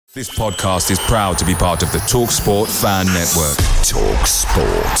This podcast is proud to be part of the TalkSport Fan Network.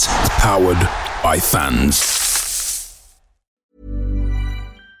 TalkSport. Powered by fans.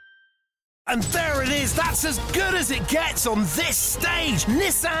 And there it is, that's as good as it gets on this stage.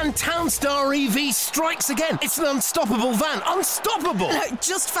 Nissan Townstar EV strikes again. It's an unstoppable van, unstoppable.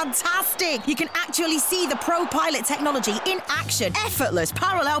 Just fantastic. You can actually see the Pro Pilot technology in action. Effortless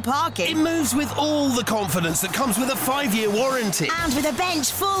parallel parking. It moves with all the confidence that comes with a 5-year warranty. And with a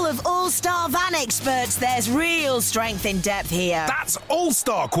bench full of all-star van experts, there's real strength in depth here. That's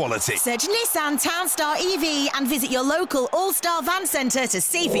all-star quality. Search Nissan Townstar EV and visit your local all-star van centre to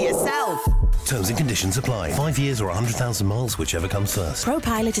see for yourself. Terms and conditions apply. 5 years or 100,000 miles, whichever comes first.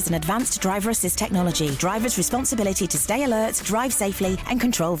 ProPilot is an advanced driver assist technology. Driver's responsibility to stay alert, drive safely, and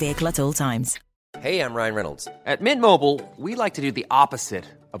control vehicle at all times. Hey, I'm Ryan Reynolds. At Mint Mobile, we like to do the opposite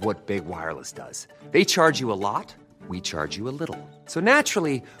of what Big Wireless does. They charge you a lot, we charge you a little. So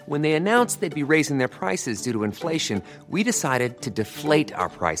naturally, when they announced they'd be raising their prices due to inflation, we decided to deflate our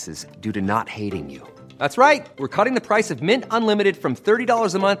prices due to not hating you. That's right. We're cutting the price of Mint Unlimited from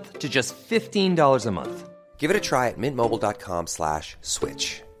 $30 a month to just $15 a month. Give it a try at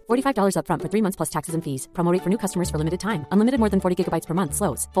mintmobile.com/switch. $45 up front for 3 months plus taxes and fees. Promo rate for new customers for limited time. Unlimited more than 40 gigabytes per month.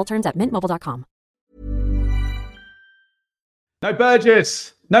 Slows full terms at mintmobile.com. No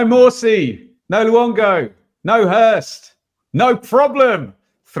Burgess, no Morsey, no Luongo, no Hurst. No problem.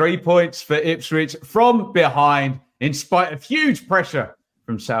 3 points for Ipswich from behind in spite of huge pressure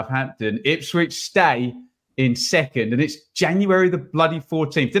from Southampton. Ipswich stay in second, and it's January the bloody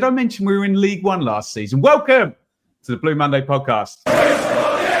 14th. Did I mention we were in League One last season? Welcome to the Blue Monday podcast.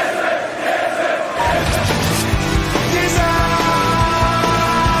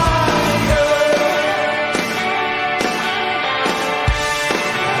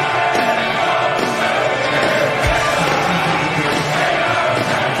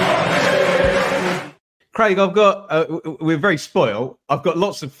 Craig, I've got. We're very spoiled. I've got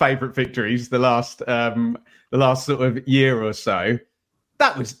lots of favourite victories the last sort of year or so.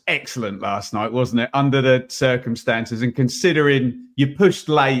 That was excellent last night, wasn't it? Under the circumstances, and considering you pushed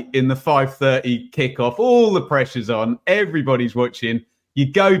late in the 5:30 kickoff, all the pressure's on, everybody's watching.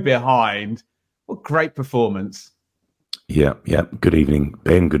 You go behind. What great performance! Yeah. Good evening,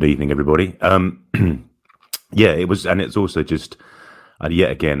 Ben. Good evening, everybody. Yeah, it was, and it's also just yet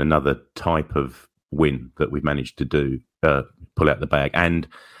again another type of win that we've managed to do, pull out the bag. And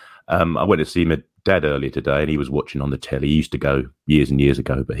I went to see my dad earlier today, and he was watching on the telly. He used to go years and years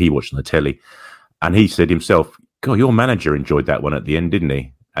ago, but he watched on the telly, and he said himself, "God, your manager enjoyed that one at the end, didn't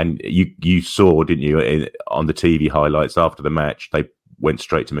he?" And you saw, didn't you, on the TV highlights after the match, they went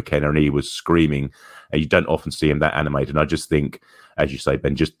straight to McKenna, and he was screaming. And you don't often see him that animated. And I just think, as you say,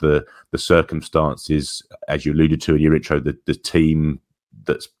 Ben, just the circumstances, as you alluded to in your intro, the team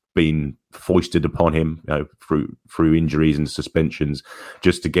that's been foisted upon him, through injuries and suspensions,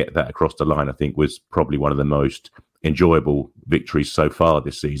 just to get that across the line, I think was probably one of the most enjoyable victories so far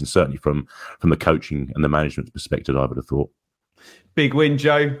this season, certainly from the coaching and the management perspective, I would have thought. Big win,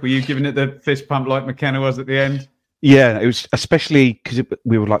 Joe. Were you giving it the fist pump like McKenna was at the end? Yeah, it was, especially because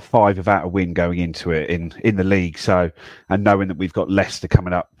we were like 5 without a win going into it in the league. So, and knowing that we've got Leicester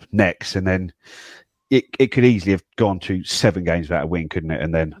coming up next, and then it could easily have gone to 7 games without a win, couldn't it?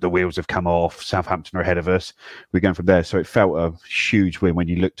 And then the wheels have come off. Southampton are ahead of us. We're going from there. So it felt a huge win when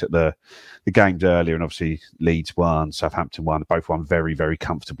you looked at the games earlier, and obviously Leeds won, Southampton won, both won very, very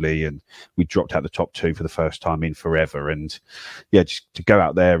comfortably. And we dropped out the top 2 for the first time in forever. And yeah, just to go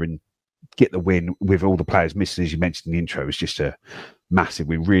out there and get the win with all the players missing, as you mentioned in the intro, was just a massive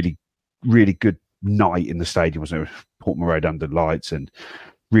win. Really, really good night in the stadium, wasn't it? Portman Road under lights, and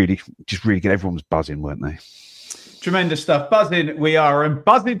really good. Everyone was buzzing, weren't they? Tremendous stuff. Buzzing we are, and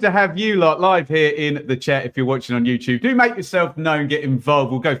buzzing to have you lot live here in the chat. If you're watching on YouTube, do make yourself known, get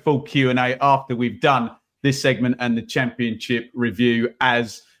involved. We'll go full Q&A after we've done this segment and the championship review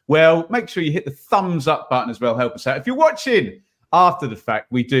as well. Make sure you hit the thumbs up button as well. Help us out. If you're watching after the fact,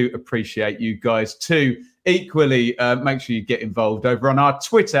 we do appreciate you guys too. Equally, make sure you get involved over on our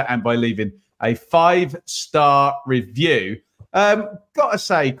Twitter and by leaving a 5-star review. Got to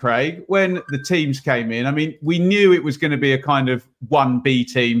say, Craig, when the teams came in, I mean, we knew it was going to be a kind of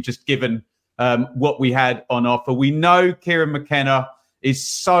 1B team, just given what we had on offer. We know Kieran McKenna is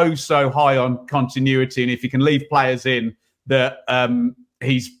so high on continuity, and if he can leave players in that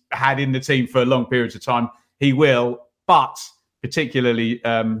he's had in the team for long periods of time, he will. But particularly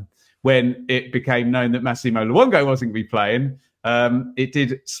when it became known that Massimo Luongo wasn't going to be playing, it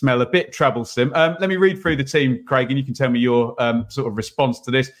did smell a bit troublesome. Let me read through the team, Craig, and you can tell me your sort of response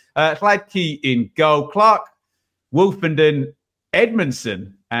to this. Hladky in goal. Clark, Wolfenden,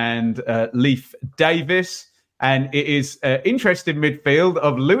 Edmondson and Leif Davis. And it is interesting midfield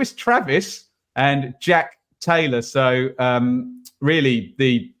of Lewis Travis and Jack Taylor. So really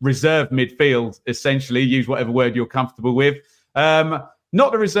the reserve midfield, essentially, use whatever word you're comfortable with.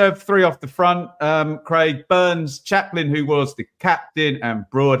 Not the reserve three off the front, Craig. Burns, Chaplin, who was the captain, and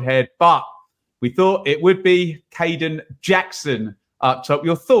Broadhead. But we thought it would be Caden Jackson up top.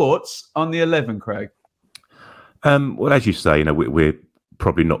 Your thoughts on the 11, Craig? Well, as you say, we're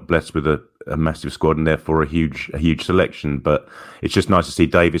probably not blessed with a massive squad and therefore a huge selection. But it's just nice to see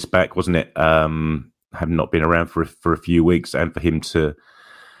Davis back, wasn't it? Having not been around for a few weeks, and for him to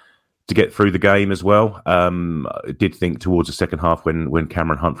get through the game as well. I did think towards the second half when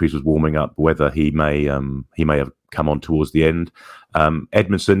Cameron Humphreys was warming up whether he may have come on towards the end.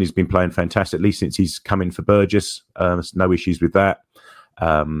 Edmondson has been playing fantastically since he's come in for Burgess. No issues with that.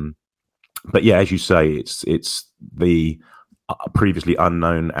 But yeah, as you say, it's the previously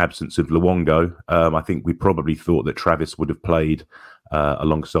unknown absence of Luongo. I think we probably thought that Travis would have played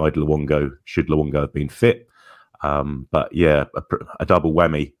alongside Luongo should Luongo have been fit. But yeah, a double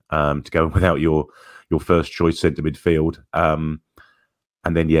whammy to go without your first choice centre midfield.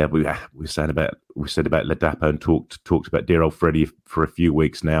 And then yeah, we said about Ladapo and talked about dear old Freddie for a few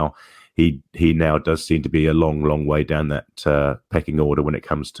weeks now. He now does seem to be a long way down that pecking order when it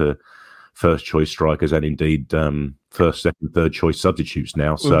comes to first choice strikers and indeed first, second, third choice substitutes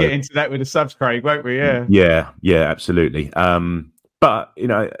now. We'll get into that with the subs, Craig, won't we? Yeah, absolutely. But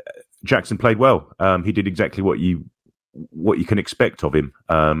Jackson played well. He did exactly what you can expect of him.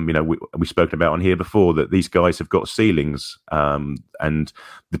 We've spoken about on here before that these guys have got ceilings, and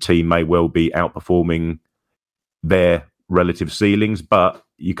the team may well be outperforming their relative ceilings, but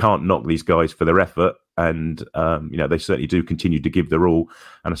you can't knock these guys for their effort. And they certainly do continue to give their all.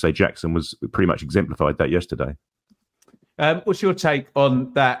 And I say Jackson was pretty much exemplified that yesterday. What's your take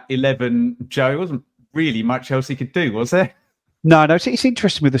on that 11, Joe? There wasn't really much else he could do, was there? No, it's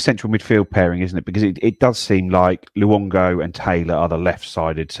interesting with the central midfield pairing, isn't it? Because it does seem like Luongo and Taylor are the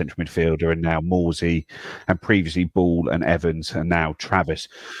left-sided central midfielder, and now Morsey, and previously Ball and Evans, and now Travis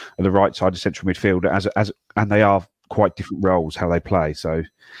are the right-sided central midfielder, and they are quite different roles how they play. So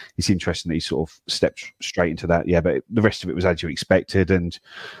it's interesting that he sort of stepped straight into that. Yeah, but the rest of it was as you expected, and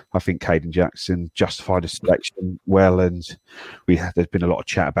I think Caden Jackson justified his selection well. And there's been a lot of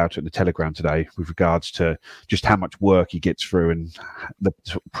chat about it in the Telegram today with regards to just how much work he gets through and the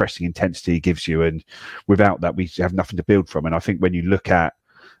sort of pressing intensity he gives you. And without that, we have nothing to build from. And I think when you look at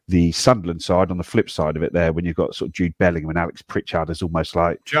the Sunderland side, on the flip side of it there, when you've got sort of Jude Bellingham and Alex Pritchard is almost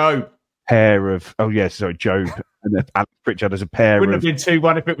like Joe. Pair of Job and Alex Pritchard as a pair. Wouldn't have been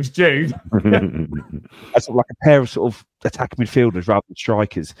 2-1 if it was Jude. As like a pair of sort of attacking midfielders rather than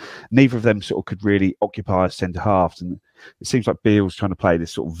strikers. Neither of them sort of could really occupy as centre halves, and it seems like Beale's trying to play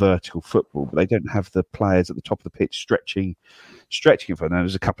this sort of vertical football, but they don't have the players at the top of the pitch stretching it for them. There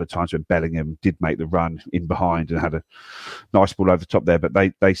was a couple of times when Bellingham did make the run in behind and had a nice ball over the top there, but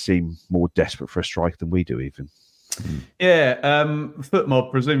they seem more desperate for a strike than we do even. Yeah,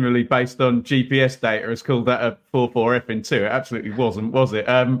 FootMob, presumably based on GPS data, has called that a 4-4 F2. It absolutely wasn't, was it?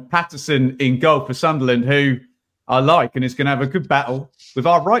 Patterson in goal for Sunderland, who I like, and is going to have a good battle with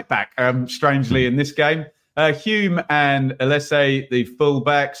our right back, strangely, in this game. Hume and Alesse, the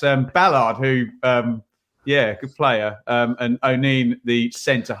full-backs. Ballard, who, good player. And O'Neill, the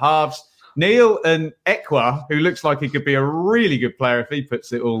centre-halves. Neil and Ekwa, who looks like he could be a really good player if he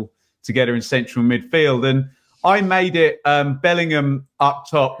puts it all together in central midfield. And I made it Bellingham up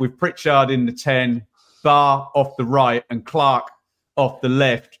top with Pritchard in the 10, Barr off the right and Clark off the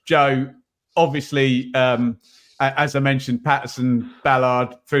left. Joe, obviously, as I mentioned, Patterson,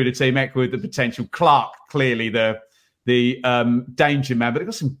 Ballard through the team, Ekwood, the potential. Clark, clearly the danger man. But they've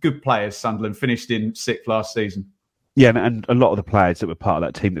got some good players, Sunderland, finished in 6th last season. Yeah, and a lot of the players that were part of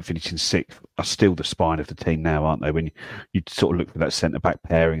that team that finished in 6th are still the spine of the team now, aren't they? When you sort of look for that centre-back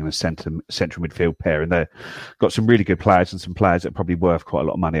pairing and the central midfield pair, and they've got some really good players and some players that are probably worth quite a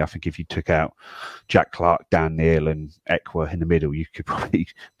lot of money. I think if you took out Jack Clark, Dan Neil and Ekwa in the middle, you could probably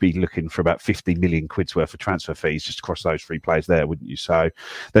be looking for about 50 million quid's worth of transfer fees just across those three players there, wouldn't you? So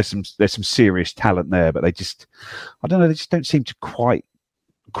there's some serious talent there, but they just don't seem to quite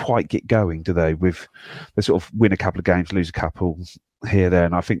get going, do they? They sort of win a couple of games, lose a couple here, there,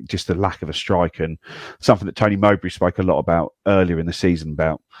 and I think just the lack of a striker, and something that Tony Mowbray spoke a lot about earlier in the season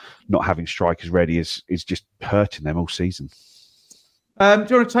about not having strikers ready is just hurting them all season. Do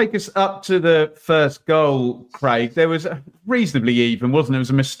you want to take us up to the first goal, Craig? There was reasonably even, wasn't it? It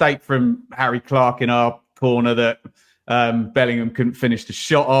was a mistake from Harry Clark in our corner that Bellingham couldn't finish the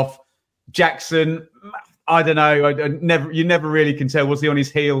shot off. Jackson, I don't know. You never really can tell. Was he on his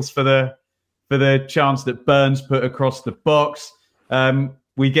heels for the chance that Burns put across the box?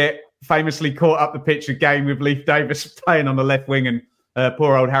 We get famously caught up the pitch again with Leif Davis playing on the left wing, and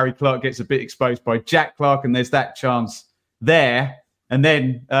poor old Harry Clark gets a bit exposed by Jack Clark, and there's that chance there. And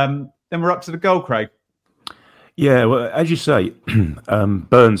then we're up to the goal, Craig. Yeah, well, as you say,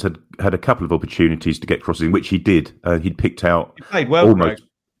 Burns had a couple of opportunities to get crosses in, which he did. He'd picked out. He played well, almost. Craig.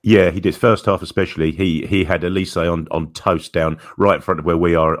 Yeah, he did. First half especially, he had Elise on toast down right in front of where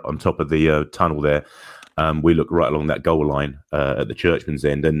we are on top of the tunnel there. We look right along that goal line at the Churchman's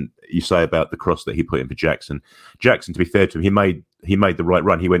End. And you say about the cross that he put in for Jackson. Jackson, to be fair to him, he made the right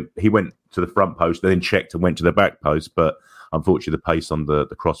run. He went to the front post, then checked and went to the back post. But unfortunately, the pace on the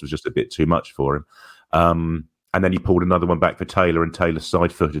cross was just a bit too much for him. And then he pulled another one back for Taylor, and Taylor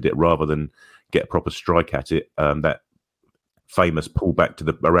side-footed it rather than get a proper strike at it. That famous pull back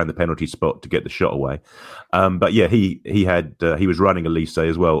to around the penalty spot to get the shot away. But yeah, he was running Elise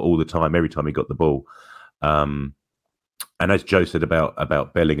as well all the time, every time he got the ball. And as Joe said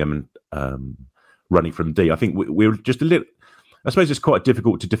about Bellingham running from D, I think we were just a little. I suppose it's quite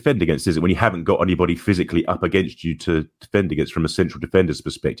difficult to defend against, is it, when you haven't got anybody physically up against you to defend against from a central defender's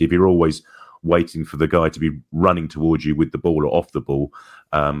perspective. You're always waiting for the guy to be running towards you with the ball or off the ball.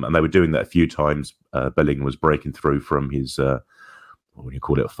 And they were doing that a few times. Bellingham was breaking through from his, what do you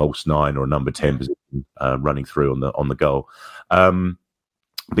call it, a false 9 or a number 10 position, running through on the goal. But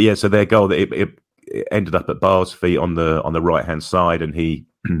yeah, so their goal, it ended up at Barr's feet on the right-hand side, and he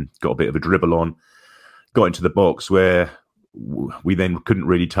got a bit of a dribble on, got into the box where we then couldn't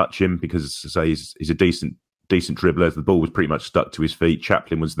really touch him because, say, he's a decent dribbler. The ball was pretty much stuck to his feet.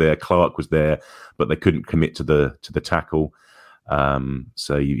 Chaplin was there, Clark was there, but they couldn't commit to the tackle.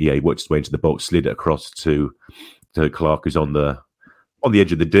 So he worked his way into the box, slid it across to Clark, who's on the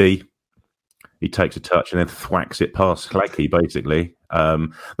edge of the D. He takes a touch and then thwacks it past Hladky. Basically,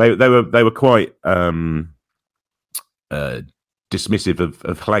 they were quite dismissive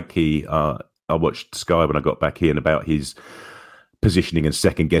of Hladky. I watched Sky when I got back in about his positioning and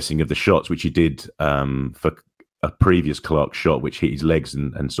second guessing of the shots, which he did for a previous Clark shot, which hit his legs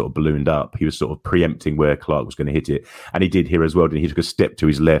and sort of ballooned up. He was sort of preempting where Clark was going to hit it. And he did here as well. He took a step to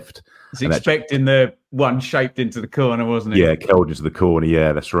his left. He's expecting the one shaped into the corner, wasn't he? Yeah, curled into the corner.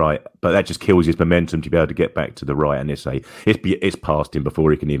 Yeah, that's right. But that just kills his momentum to be able to get back to the right. And it's past him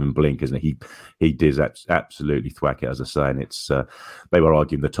before he can even blink, isn't it? He did absolutely thwack it, as I say. And it's they were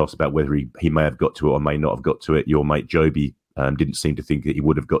arguing the toss about whether he may have got to it or may not have got to it. Your mate Joby didn't seem to think that he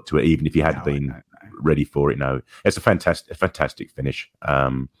would have got to it, even if he had been ready for it. No, it's a fantastic finish.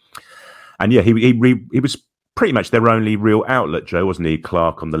 And yeah, he was pretty much their only real outlet, Joe, wasn't he?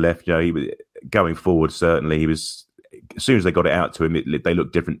 Clark on the left. You know, he was going forward. Certainly, he was. As soon as they got it out to him, they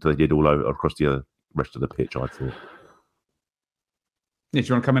looked different to they did all over across the rest of the pitch, I thought. Yeah, do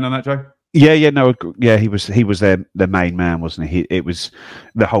you want to come in on that, Joe? Yeah, he was their main man, wasn't he? It was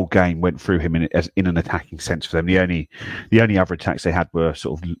the whole game went through him in an attacking sense for them. The only other attacks they had were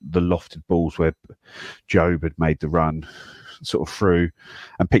sort of the lofted balls where Job had made the run sort of through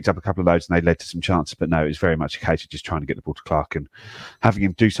and picked up a couple of those, and they led to some chances. But no, it was very much a case of just trying to get the ball to Clark and having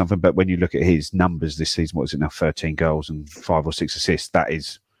him do something. But when you look at his numbers this season, what is it now? 13 goals and 5 or 6 assists. That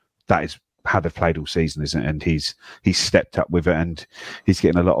is how they've played all season, isn't it? And he's stepped up with it, and he's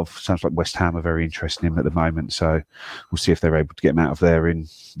getting a lot of. Sounds like West Ham are very interested in him at the moment. So we'll see if they're able to get him out of there in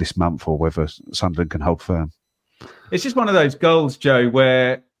this month, or whether Sunderland can hold firm. It's just one of those goals, Joe,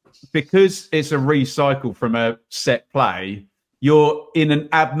 where because it's a recycle from a set play, you're in an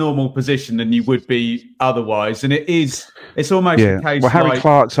abnormal position than you would be otherwise, and it's almost a case. Well, Harry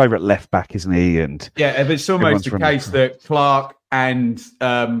Clark's over at left back, isn't he? And yeah, it's almost a case that Clark and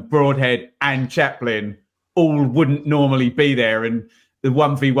Broadhead and Chaplin all wouldn't normally be there, and the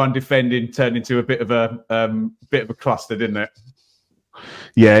 1v1 defending turned into a bit of a cluster, didn't it?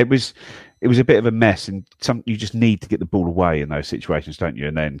 Yeah, it was a bit of a mess, and you just need to get the ball away in those situations, don't you?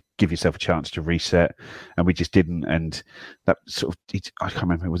 And then give yourself a chance to reset. And we just didn't. And that sort of, I can't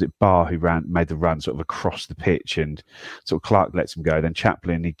remember, was it Barr who made the run sort of across the pitch, and sort of Clark lets him go. Then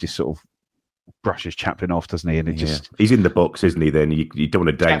Chaplin, he just sort of brushes Chaplin off, doesn't he? And he's in the box, isn't he? Then you don't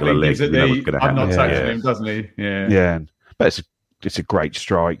want to dangle a leg. You know what's going to happen. I'm not touching him, doesn't he? Yeah. But it's a great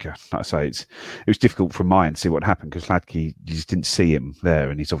strike. Like I say, it was difficult from my end to see what happened because Hladky, you just didn't see him there,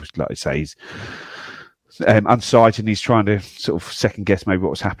 and he's obviously, like I say, he's unsighted, and he's trying to sort of second guess maybe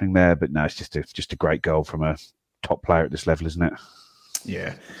what was happening there. But no, it's just a great goal from a top player at this level, isn't it?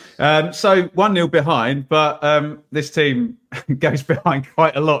 Yeah. So 1-0 behind, but this team goes behind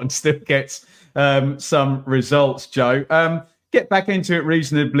quite a lot and still gets some results, Joe. get back into it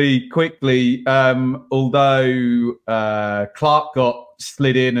reasonably quickly, although Clark got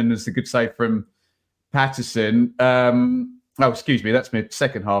slid in and there's a good save from Patterson. Excuse me, that's my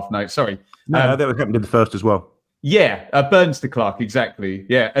second half note. Sorry. No, that happened in the first as well. Yeah, Burns to Clark, exactly.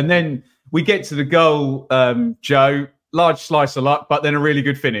 Yeah, and then we get to the goal, Joe. Large slice of luck, but then a really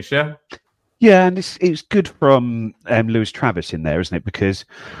good finish, yeah? Yeah, and it's good from Lewis Travis in there, isn't it? Because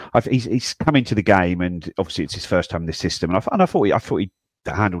he's come into the game, and obviously it's his first time in this system. And I thought he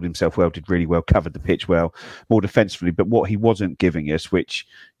handled himself well, did really well, covered the pitch well, more defensively. But what he wasn't giving us, which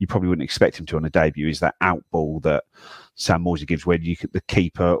you probably wouldn't expect him to on a debut, is that out ball that Sam Morsey gives, where the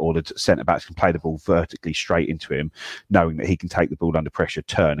keeper or the centre backs can play the ball vertically straight into him, knowing that he can take the ball under pressure,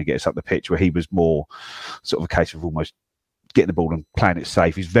 turn and get us up the pitch. Where he was more sort of a case of almost getting the ball and playing it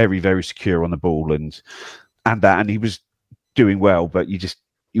safe. He's very, very secure on the ball and he was doing well, but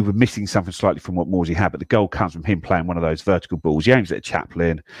you were missing something slightly from what Morsey had. But the goal comes from him playing one of those vertical balls. He aims at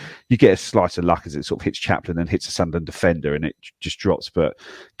Chaplin. You get a slice of luck as it sort of hits Chaplin and hits a Sunderland defender, and it just drops. But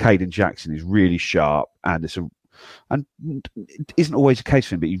Caden Jackson is really sharp, and it isn't always the case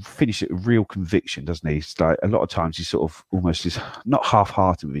for him, but he finishes it with real conviction, doesn't he? It's like a lot of times he's sort of almost is not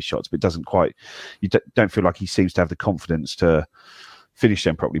half-hearted with his shots, but doesn't quite. You don't feel like he seems to have the confidence to finish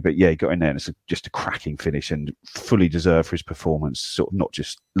them properly. But yeah, he got in there, and it's just a cracking finish and fully deserved for his performance. Sort of not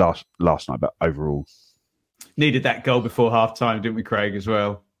just last night, but overall. Needed that goal before half-time, didn't we, Craig, as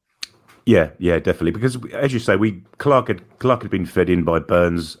well? Yeah, definitely. Because as you say, Clark had been fed in by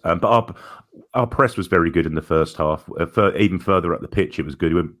Burns, but our press was very good in the first half. Even further up the pitch, it was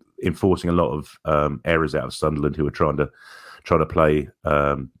good. We were enforcing a lot of errors out of Sunderland, who were trying to play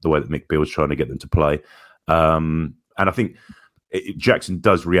the way that Mick Beale was trying to get them to play. And I think Jackson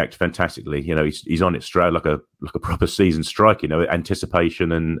does react fantastically. You know, he's on it straight like a proper seasoned striker. You know,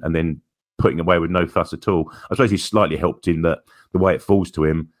 anticipation and then putting away with no fuss at all. I suppose he's slightly helped in that the way it falls to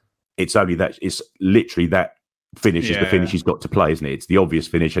him. It's literally that finish is the finish he's got to play, isn't it? It's the obvious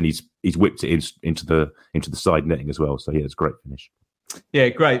finish, and he's whipped it into the side netting as well. So yeah, it's a great finish. Yeah,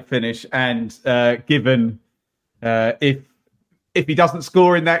 great finish. And given if he doesn't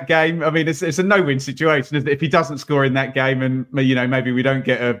score in that game, I mean, it's a no-win situation, isn't it? If he doesn't score in that game, and maybe we don't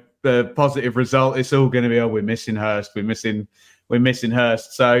get a positive result, it's all going to be, we're missing Hurst, we're missing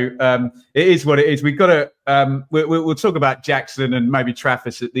Hurst. So it is what it is. We've got to. We'll talk about Jackson and maybe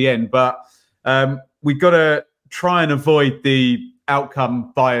Traffus at the end, but we've got to try and avoid the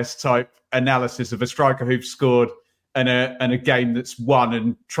outcome bias type analysis of a striker who's scored and a game that's won,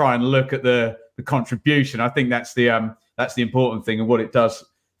 and try and look at the contribution. I think that's the important thing and what it does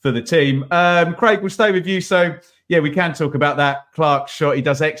for the team. Craig, we'll stay with you. So yeah, we can talk about that Clark shot. He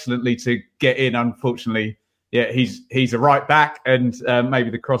does excellently to get in. Unfortunately, yeah, he's a right back, and maybe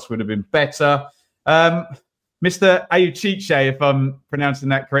the cross would have been better. Mr. Ayuchiche, if I'm pronouncing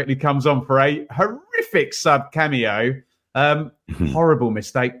that correctly, comes on for a horrific sub cameo. Horrible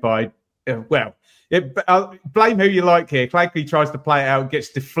mistake by, blame who you like here. Clagley tries to play it out, gets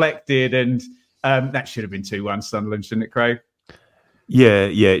deflected, and that should have been 2-1 Sunderland, shouldn't it, Craig? Yeah,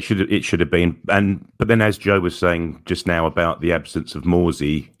 it should have been. But then, as Joe was saying just now about the absence of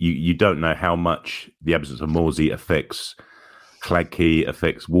Morsey, you don't know how much the absence of Morsey affects Clagley,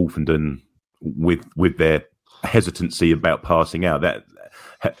 affects Wolfenden with their hesitancy about passing out. That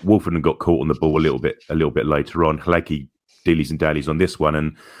Wolfenden got caught on the ball a little bit later on. Clagley dillies and dallies on this one,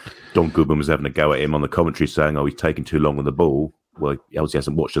 and Don Goodman was having a go at him on the commentary, saying, "Oh, he's taking too long on the ball." Well, he obviously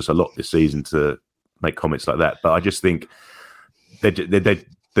hasn't watched us a lot this season to make comments like that. But I just think the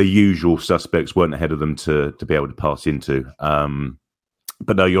usual suspects weren't ahead of them to be able to pass into.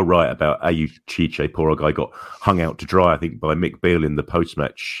 But no, you're right about Ayuchiche. Poor guy got hung out to dry, I think, by Mick Beale in the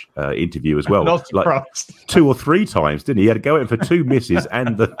post-match interview as well. Not surprised. Like 2 or 3 times, didn't he? He had to go in for 2 misses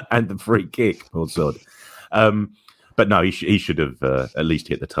and the free kick. Poor sod. But no, he should have at least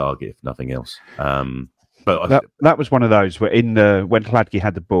hit the target, if nothing else. But that was one of those where when Hladky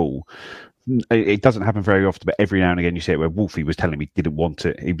had the ball, it doesn't happen very often, but every now and again you see it where Wolfie was telling me he didn't want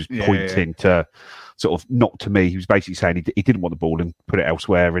it. He was pointing to sort of not to me. He was basically saying he didn't want the ball and put it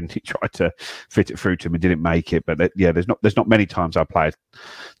elsewhere, and he tried to fit it through to him and didn't make it. But there's not many times our players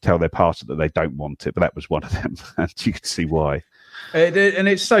tell their passer that they don't want it, but that was one of them, and you can see why. And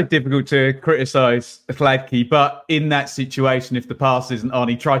it's so difficult to criticise Hladky, but in that situation, if the pass isn't on,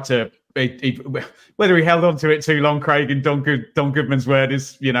 he tried to. Whether he held on to it too long, Craig, in Don Goodman's word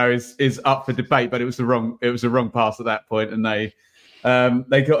is up for debate. But it was the wrong pass at that point, and they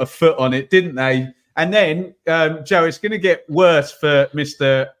got a foot on it, didn't they? And then Joe, it's going to get worse for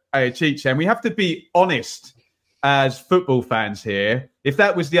Mr. Ayuchiche, and we have to be honest as football fans here, if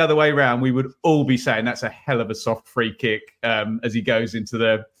that was the other way around, we would all be saying that's a hell of a soft free kick as he goes into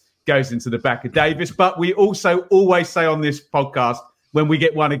the back of Davis. But we also always say on this podcast, when we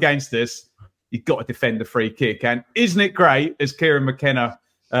get one against us, you've got to defend the free kick. And isn't it great, as Kieran McKenna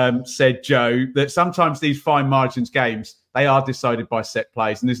said, Joe, that sometimes these fine margins games, they are decided by set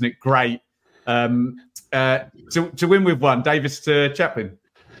plays. And isn't it great to win with one? Davis to Chaplin.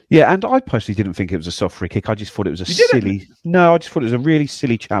 Yeah, and I personally didn't think it was a soft free kick. I just thought it was a silly... No, I just thought it was a really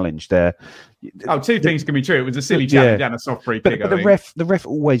silly challenge there. Oh, two things can be true. It was a silly challenge and a soft free kick. But the ref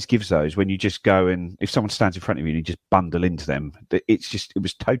always gives those when you just go and if someone stands in front of you and you just bundle into them. It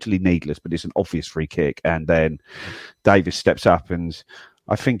was totally needless, but it's an obvious free kick. And then Davis steps up, and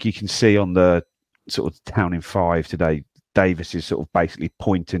I think you can see on the sort of Town in 5 today, Davis is sort of basically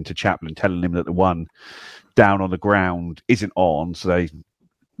pointing to Chaplin, telling him that the one down on the ground isn't on. So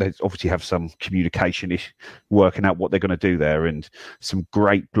they obviously have some communication working out what they're going to do there, and some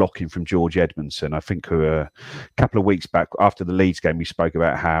great blocking from George Edmondson. I think a couple of weeks back after the Leeds game, we spoke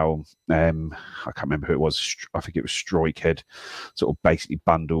about how I can't remember who it was. I think it was Stroik had sort of basically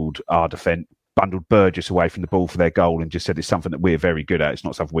bundled Burgess away from the ball for their goal and just said it's something that we're very good at. It's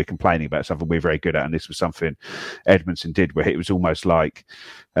not something we're complaining about, it's something we're very good at. And this was something Edmondson did where it was almost like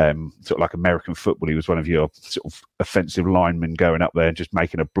sort of like American football. He was one of your sort of offensive linemen going up there and just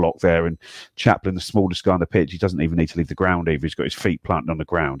making a block there. And Chaplin, the smallest guy on the pitch, he doesn't even need to leave the ground either. He's got his feet planted on the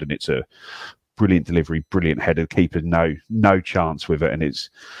ground, and it's a brilliant delivery, brilliant header. Keeper no chance with it. And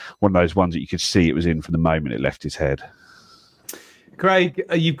it's one of those ones that you could see it was in from the moment it left his head. Craig,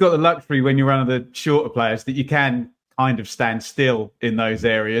 you've got the luxury when you're one of the shorter players that you can kind of stand still in those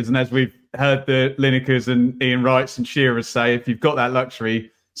areas. And as we've heard the Linekers and Ian Wrights and Shearers say, if you've got that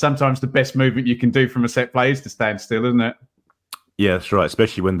luxury, sometimes the best movement you can do from a set play is to stand still, isn't it? Yeah, that's right.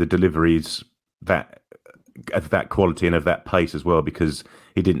 Especially when the delivery is of that quality and of that pace as well, because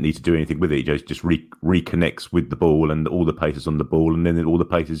he didn't need to do anything with it. He just reconnects with the ball, and all the pace is on the ball, and then all the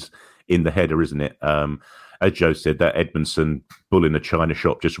pace is in the header, isn't it? As Joe said, that Edmondson bull in a china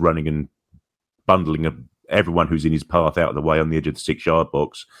shop, just running and bundling everyone who's in his path out of the way on the edge of the 6-yard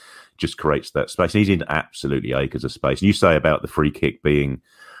box, just creates that space. And he's in absolutely acres of space. And you say about the free kick being,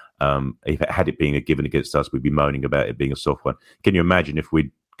 if it had it being a given against us, we'd be moaning about it being a soft one. Can you imagine if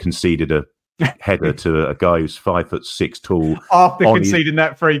we'd conceded a header to a guy who's 5'6" tall after conceding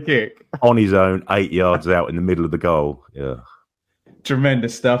that free kick on his own, 8 yards out in the middle of the goal? Yeah,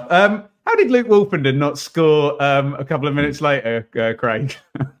 tremendous stuff. How did Luke Wolfenden not score a couple of minutes later, Craig?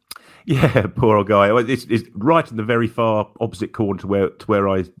 Yeah, poor old guy. It's right in the very far opposite corner to where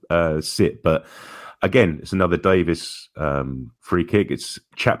I sit. But again, it's another Davis free kick. It's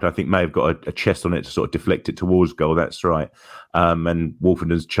Chaplin, I think, may have got a chest on it to sort of deflect it towards goal. That's right. And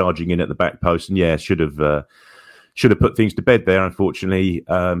Wolfenden's charging in at the back post, and yeah, should have put things to bed there. Unfortunately,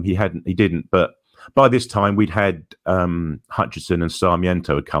 he didn't. But by this time, we'd had Hutchinson and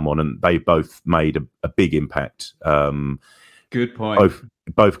Sarmiento had come on, and they both made a big impact. Good point.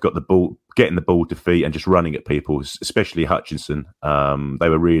 Both got the ball, getting the ball to feet and just running at people, especially Hutchinson. They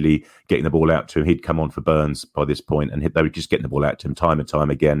were really getting the ball out to him. He'd come on for Burns by this point, and they were just getting the ball out to him time and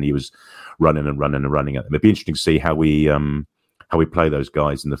time again. He was running and running and running at them. It'd be interesting to see how we play those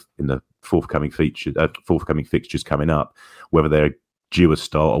guys in the forthcoming fixtures coming up, whether they're due a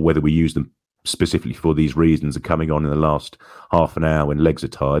start or whether we use them specifically for these reasons are coming on in the last half an hour when legs are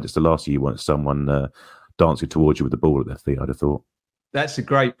tired. It's the last thing you want someone dancing towards you with the ball at their feet, I'd have thought. That's a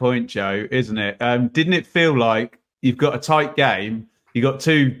great point, Joe, isn't it? Didn't it feel like you've got a tight game, you've got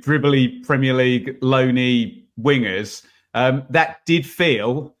two dribbly Premier League loanee wingers? That did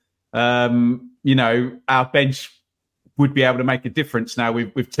feel, our bench would be able to make a difference now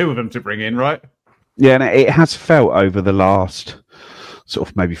with two of them to bring in, right? Yeah, and it has felt over the last sort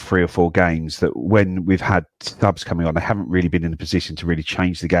of maybe 3 or 4 games that when we've had subs coming on, they haven't really been in a position to really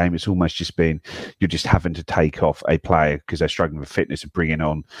change the game. It's almost just been, you're just having to take off a player because they're struggling with fitness and bringing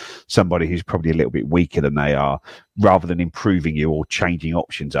on somebody who's probably a little bit weaker than they are, rather than improving you or changing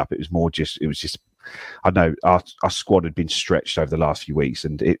options up. It was just, I know our squad had been stretched over the last few weeks,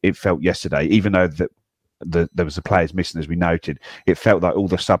 and it felt yesterday, even though there was the players missing, as we noted, it felt like all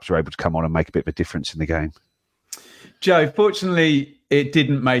the subs were able to come on and make a bit of a difference in the game. Joe, fortunately, it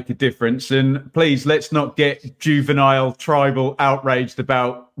didn't make a difference. And please, let's not get juvenile, tribal, outraged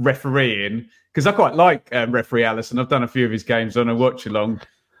about refereeing, because I quite like referee Allison. I've done a few of his games on a watch-along.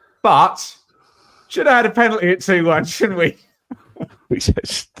 But should have had a penalty at 2-1, shouldn't we?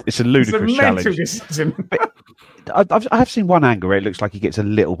 It's a ludicrous challenge. Decision. I have seen one angle where it looks like he gets a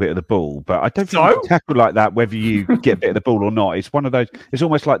little bit of the ball, but I don't think you can tackle like that whether you get a bit of the ball or not. It's one of those. It's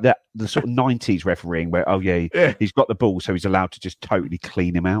almost like the sort of 90s refereeing where he's got the ball, so he's allowed to just totally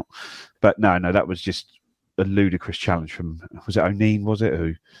clean him out. But no, that was just a ludicrous challenge from, was it O'Neill? Was it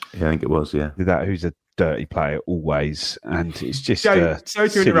who? Yeah, I think it was. Yeah, did that? Who's a dirty player always, and it's just. Joe, sorry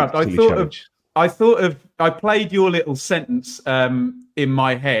to interrupt. I played your little sentence in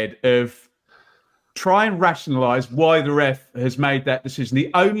my head of try and rationalise why the ref has made that decision.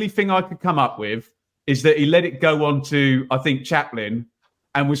 The only thing I could come up with is that he let it go on to, I think, Chaplin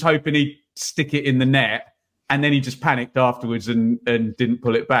and was hoping he'd stick it in the net. And then he just panicked afterwards and didn't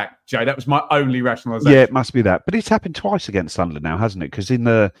pull it back. Joe, that was my only rationalisation. Yeah, it must be that. But it's happened twice against Sunderland now, hasn't it? Because in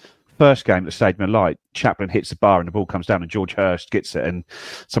the first game at the Stadium of Light, Chaplin hits the bar and the ball comes down and George Hurst gets it and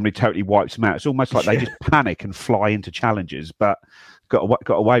somebody totally wipes him out. It's almost like they just panic and fly into challenges, but got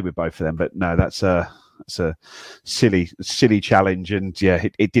away with both of them. But no, that's a silly challenge. And yeah,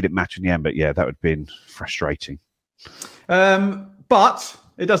 it didn't match in the end. But yeah, that would have been frustrating. But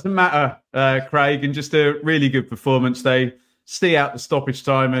it doesn't matter, Craig, and just a really good performance. They see out the stoppage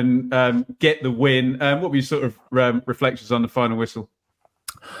time and get the win. What were your sort of reflections on the final whistle?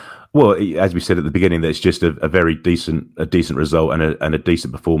 Well, as we said at the beginning, that's just a very decent result and a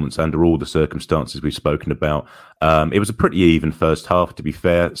decent performance under all the circumstances we've spoken about. It was a pretty even first half, to be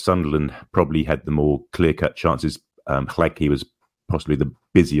fair. Sunderland probably had the more clear-cut chances. Flagship was possibly the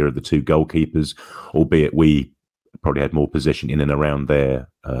busier of the two goalkeepers, albeit we probably had more possession in and around their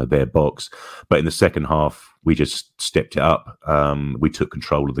box. But in the second half, we just stepped it up. We took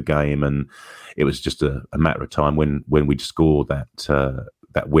control of the game, and it was just a matter of time when we'd score that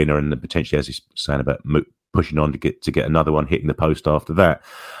winner, and then potentially, as he's saying, about pushing on to get another one, hitting the post after that.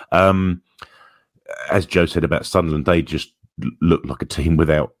 As Joe said about Sunderland, they just looked like a team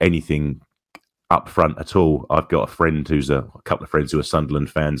without anything up front at all. I've got a couple of friends who are Sunderland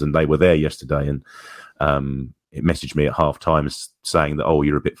fans, and they were there yesterday, and it messaged me at half time saying that,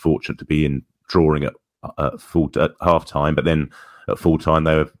 you're a bit fortunate to be in drawing at half time, but then at full time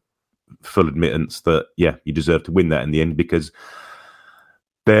they were full admittance that you deserve to win that in the end, because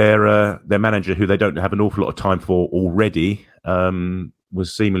their manager, who they don't have an awful lot of time for already,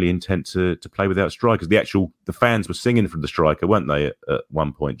 was seemingly intent to play without strikers. The fans were singing from the striker, weren't they, at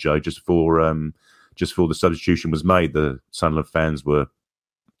one point, Joe? Just before the substitution was made, the Sunderland fans were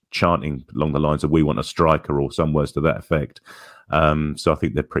chanting along the lines of "We want a striker" or some words to that effect. So I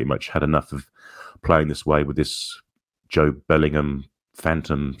think they've pretty much had enough of playing this way with this Joe Bellingham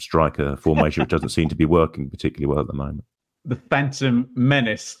phantom striker formation, which doesn't seem to be working particularly well at the moment. The Phantom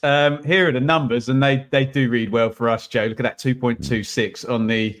Menace. Here are the numbers, and they do read well for us, Joe. Look at that, 2.26 on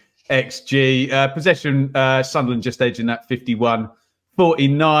the XG. Possession, Sunderland just edging that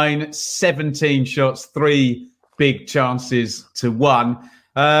 51-49, 17 shots, 3 big chances to 1.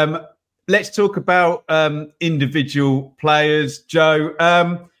 Let's talk about individual players, Joe.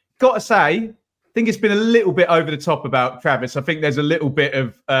 Got to say, I think it's been a little bit over the top about Travis. I think there's a little bit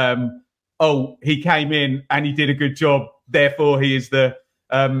of, he came in and he did a good job, therefore he is the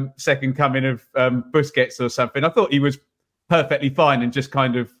second coming of Busquets or something. I thought he was perfectly fine and just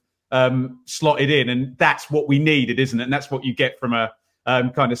kind of slotted in, and that's what we needed, isn't it? And that's what you get from a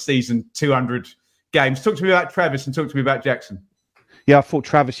kind of season 200 games. Talk to me about Travis and talk to me about Jackson. Yeah, I thought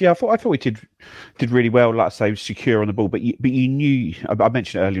Travis. Yeah, I thought he did really well. Like I say, was secure on the ball. But you knew. I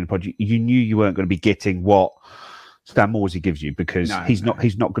mentioned it earlier in the pod. You knew you weren't going to be getting what Stan Morsey gives you, because he's not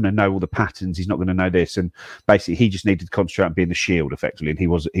going to know all the patterns. He's not going to know this. And basically, he just needed to concentrate on being the shield effectively. And he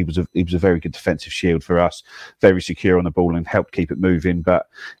was a very good defensive shield for us. Very secure on the ball and helped keep it moving. But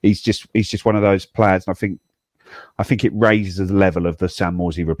he's just one of those players. And I think it raises the level of the Sam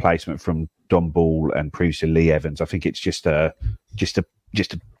Morsey replacement from Don Ball and previously Lee Evans. I think it's just a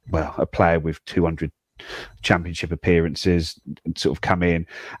player with 200 championship appearances sort of come in,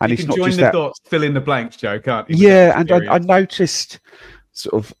 and you it's can not join just the that. Dots, fill in the blanks, Joe, can't you? Yeah, and I noticed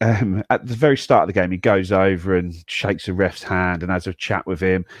sort of at the very start of the game, he goes over and shakes the ref's hand and has a chat with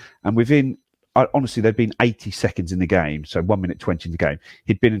him, and within. Honestly, there'd been 80 seconds in the game, so 1 minute 20 in the game.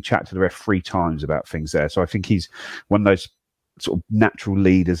 He'd been and chatted to the ref 3 times about things there. So I think he's one of those sort of natural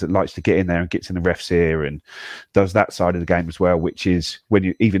leaders that likes to get in there and gets in the ref's ear and does that side of the game as well, which is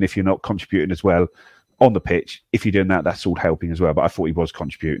even if you're not contributing as well on the pitch, if you're doing that, that's all helping as well. But I thought he was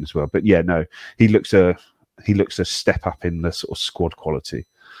contributing as well. But yeah, no, he looks a step up in the sort of squad quality.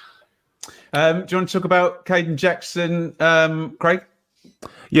 Do you want to talk about Caden Jackson, Craig?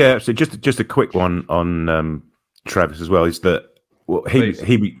 Yeah, so just a quick one on Travis as well is that you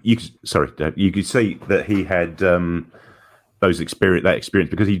could see that that experience,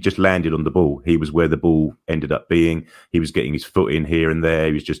 because he just landed on the ball. He was where the ball ended up being. He was getting his foot in here and there.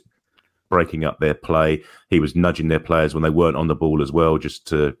 He was just breaking up their play. He was nudging their players when they weren't on the ball as well, just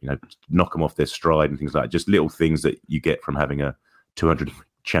to knock them off their stride and things like that. Just little things that you get from having a 200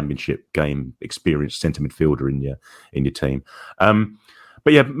 championship game experienced centre midfielder in your team.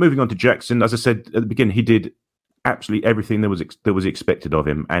 But yeah, moving on to Jackson, as I said at the beginning, he did absolutely everything that was expected of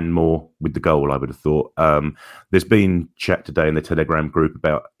him and more with the goal, I would have thought. There's been chat today in the Telegram group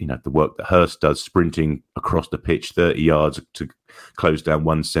about the work that Hurst does, sprinting across the pitch 30 yards to close down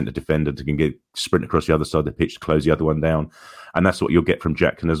one centre defender to sprint across the other side of the pitch to close the other one down. And that's what you'll get from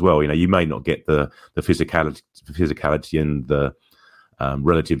Jackson as well. You may not get the physicality and the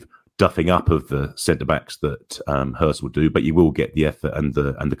relative duffing up of the centre backs that Hurst will do, but you will get the effort and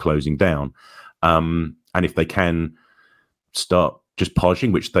the closing down. And if they can start just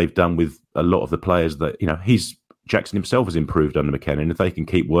polishing, which they've done with a lot of the players that, Jackson himself has improved under McKenna. And if they can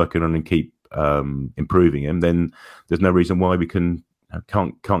keep working on and keep improving him, then there's no reason why we can't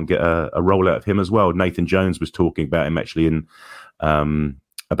get a roll out of him as well. Nathan Jones was talking about him actually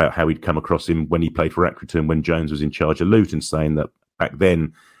about how he'd come across him when he played for Accrington when Jones was in charge of Luton, saying that back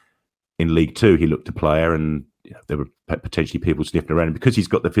then in League Two he looked a player and there were potentially people sniffing around him because he's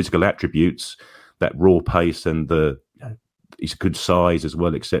got the physical attributes, that raw pace, and he's a good size as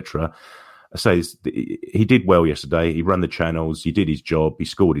well, etc. I say he did well yesterday. He ran the channels. He did his job. He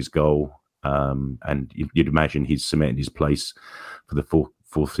scored his goal, and you'd imagine he's cemented his place for the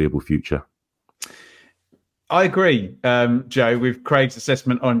foreseeable future. I agree, Joe, with Craig's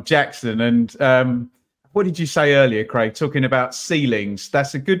assessment on Jackson. And what did you say earlier, Craig? Talking about ceilings.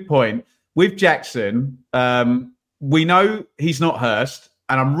 That's a good point. With Jackson, we know he's not Hurst.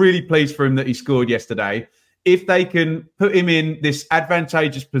 And I'm really pleased for him that he scored yesterday. If they can put him in this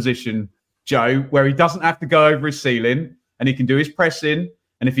advantageous position, Joe, where he doesn't have to go over his ceiling and he can do his pressing,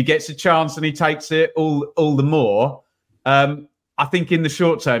 and if he gets a chance and he takes it all the more, I think in the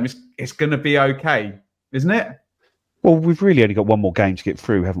short term it's going to be okay, isn't it? Well, we've really only got one more game to get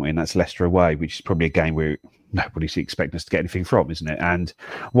through, haven't we? And that's Leicester away, which is probably a game where nobody's expecting us to get anything from, isn't it? And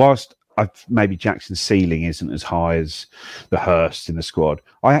whilst maybe Jackson's ceiling isn't as high as the Hurst in the squad,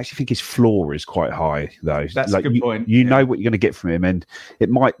 I actually think his floor is quite high, though. That's a good point. You know what you're going to get from him, and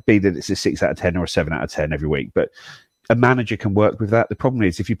it might be that it's a 6 out of 10 or a 7 out of 10 every week, but a manager can work with that. The problem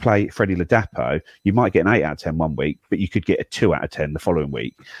is if you play Freddie Ladapo, you might get an 8 out of 10 one week, but you could get a 2 out of 10 the following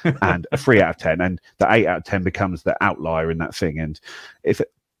week and a 3 out of 10, and the 8 out of 10 becomes the outlier in that thing. And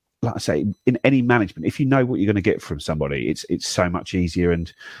like I say, in any management, if you know what you're going to get from somebody, it's so much easier.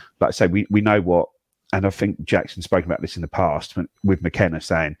 And like I say, we know what, and I think Jackson's spoken about this in the past with McKenna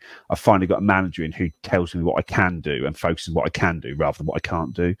saying, I've finally got a manager in who tells me what I can do and focuses on what I can do rather than what I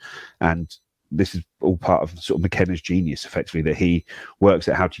can't do. And this is all part of sort of McKenna's genius, effectively, that he works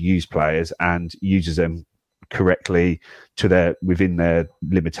at how to use players and uses them correctly within their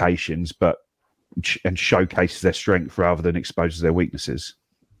limitations, and showcases their strength rather than exposes their weaknesses.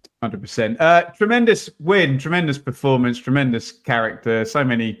 100%. Tremendous win, tremendous performance, tremendous character, so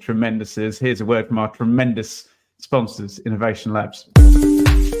many tremenduses. Here's a word from our tremendous sponsors, Innovation Labs.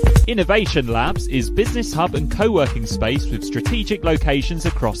 Innovation Labs is business hub and co-working space with strategic locations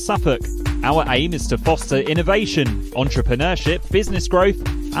across Suffolk. Our aim is to foster innovation, entrepreneurship, business growth,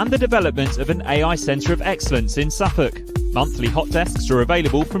 and the development of an AI centre of excellence in Suffolk. Monthly hot desks are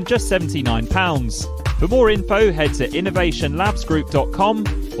available from just £79. For more info, head to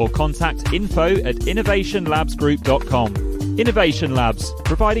innovationlabsgroup.com or contact info@innovationlabsgroup.com. Innovation Labs,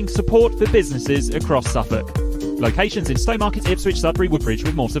 providing support for businesses across Suffolk. Locations in Stowmarket, Ipswich, Sudbury, Woodbridge,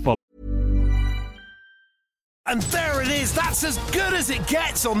 with more to follow. And there it is, that's as good as it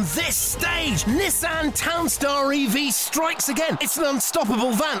gets on this stage. Nissan Townstar EV strikes again. It's an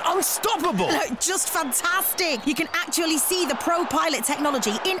unstoppable van, unstoppable. Just fantastic. You can actually see the Pro Pilot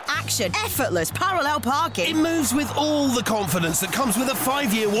technology in action. Effortless parallel parking. It moves with all the confidence that comes with a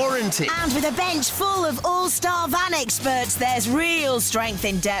 5-year warranty. And with a bench full of all-star van experts, there's real strength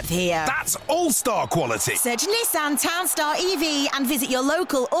in depth here. That's all-star quality. Search Nissan Townstar EV and visit your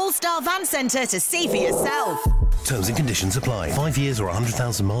local all-star van centre to see for yourself. Terms and conditions apply. 5 years or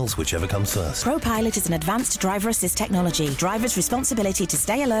 100,000 miles, whichever comes first. ProPilot is an advanced driver assist technology. Driver's responsibility to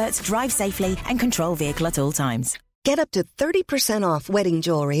stay alert, drive safely, and control vehicle at all times. Get up to 30% off wedding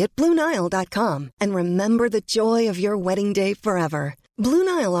jewelry at BlueNile.com and remember the joy of your wedding day forever. Blue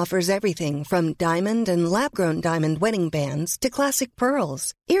Nile offers everything from diamond and lab-grown diamond wedding bands to classic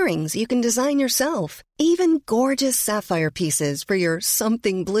pearls, earrings you can design yourself, even gorgeous sapphire pieces for your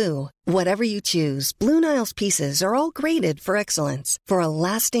something blue. Whatever you choose, Blue Nile's pieces are all graded for excellence, for a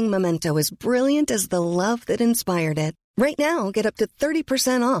lasting memento as brilliant as the love that inspired it. Right now, get up to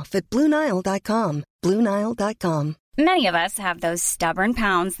 30% off at BlueNile.com. BlueNile.com. Many of us have those stubborn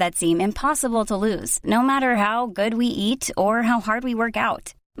pounds that seem impossible to lose, no matter how good we eat or how hard we work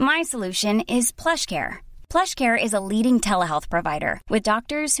out. My solution is PlushCare. PlushCare is a leading telehealth provider with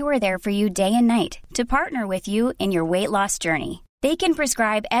doctors who are there for you day and night to partner with you in your weight loss journey. They can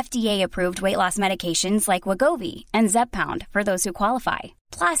prescribe FDA-approved weight loss medications like Wegovy and Zepbound for those who qualify.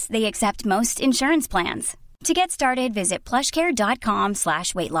 Plus, they accept most insurance plans. To get started, visit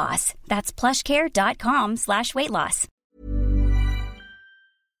plushcare.com/weightloss. That's plushcare.com/weightloss.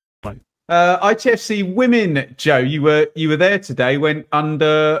 ITFC women, Joe, you were there today, went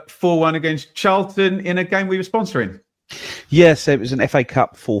under 4-1 against Charlton in a game we were sponsoring. Yes, it was an FA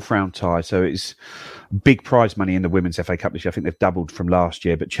Cup 4th round tie, so it's big prize money in the Women's FA Cup this year. I think they've doubled from last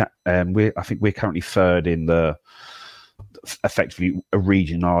year, but I think we're currently third in the effectively a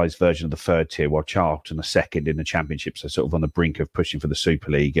regionalised version of the third tier, while Charlton are second in the Championship, so sort of on the brink of pushing for the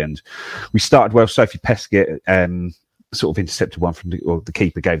Super League. And we started well. Sophie Pesquet sort of intercepted one from the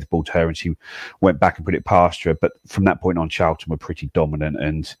keeper gave the ball to her, and she went back and put it past her. But from that point on, Charlton were pretty dominant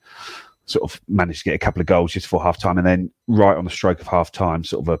and sort of managed to get a couple of goals just before half time, and then right on the stroke of half time,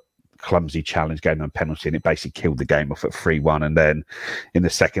 sort of a clumsy challenge gave them a penalty, and it basically killed the game off at 3-1. And then in the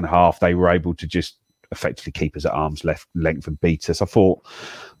second half, they were able to just effectively keep us at arm's length and beat us. I thought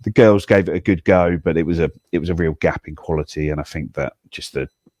the girls gave it a good go, but it was a real gap in quality, and I think that just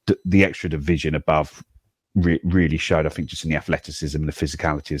the extra division above really showed, I think, just in the athleticism and the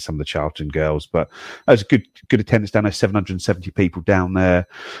physicality of some of the Charlton girls. But it was a good attendance down there, 770 people down there.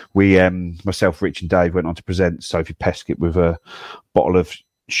 We, myself, Rich and Dave went on to present Sophie Pesquet with a bottle of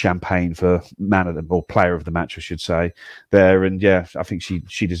champagne for player of the match, I should say, there. And yeah, I think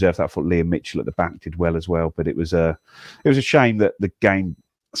she deserved that. I thought Leah Mitchell at the back did well as well, but it was a shame that the game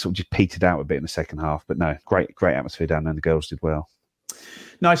sort of just petered out a bit in the second half. But no, great atmosphere down there, and the girls did well.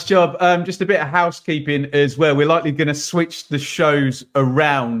 Nice job. Just a bit of housekeeping as well. We're likely going to switch the shows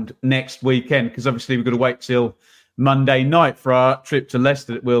around next weekend, because obviously we've got to wait till Monday night for our trip to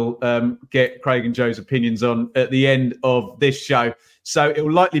Leicester that we'll get Craig and Joe's opinions on at the end of this show. So it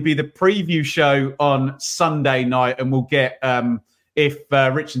will likely be the preview show on Sunday night, and we'll get, if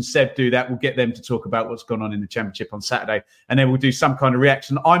Rich and Seb do that, we'll get them to talk about what's gone on in the Championship on Saturday, and then we'll do some kind of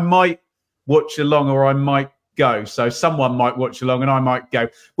reaction. I might watch along, or I might go. So someone might watch along, and I might go.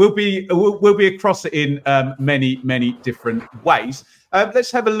 We'll be across it in many different ways.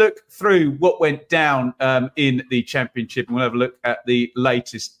 Let's have a look through what went down in the Championship, and we'll have a look at the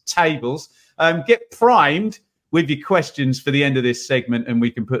latest tables. Get primed with your questions for the end of this segment, and we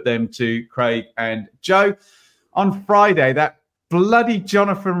can put them to Craig and Joe. On Friday, that bloody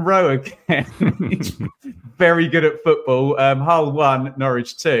Jonathan Rowe again. He's very good at football. Hull 1,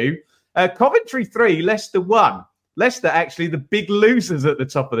 Norwich 2. Coventry 3, Leicester 1. Leicester actually the big losers at the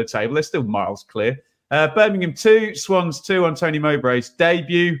top of the table. They're still miles clear. Birmingham 2, Swans 2 on Tony Mowbray's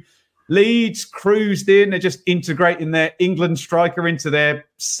debut. Leeds cruised in. They're just integrating their England striker into their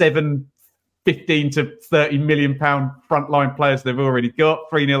 15 to 30 million pound frontline players they've already got.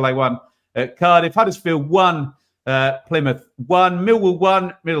 3-0 they won at Cardiff. Huddersfield 1, Plymouth 1, Millwall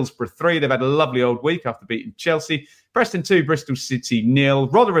 1, Middlesbrough 3. They've had a lovely old week after beating Chelsea. Preston 2, Bristol City 0,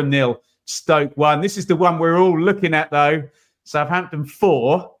 Rotherham 0, Stoke 1. This is the one we're all looking at though. Southampton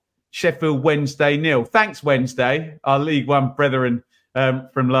 4, Sheffield Wednesday 0. Thanks Wednesday, our League One brethren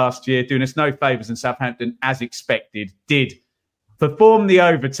from last year, doing us no favours, and Southampton, as expected, did perform the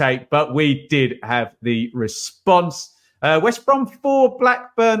overtake, but we did have the response. West Brom 4,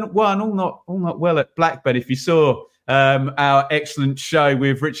 Blackburn 1. All not well at Blackburn. If you saw our excellent show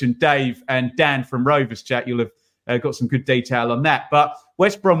with Rich and Dave and Dan from Rovers Chat, you'll have got some good detail on that. But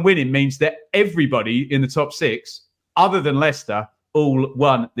West Brom winning means that everybody in the top 6, other than Leicester, all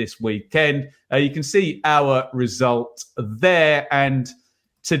won this weekend. You can see our result there. And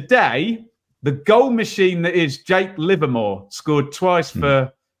today, the goal machine that is Jake Livermore scored twice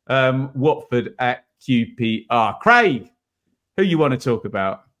for Watford at QPR. Craig, who you want to talk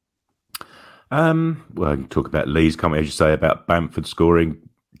about? Well, I can talk about Leeds, can't we? As you say, about Bamford scoring.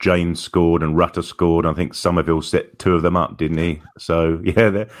 James scored and Rutter scored. I think Somerville set 2 of them up, didn't he? So,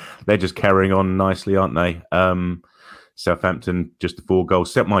 yeah, they're just carrying on nicely, aren't they? Southampton, just the 4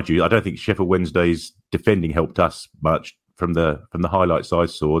 goals. Mind you, I don't think Sheffield Wednesday's defending helped us much. From the highlights I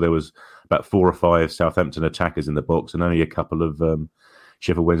saw, there was about 4 or 5 Southampton attackers in the box, and only a couple of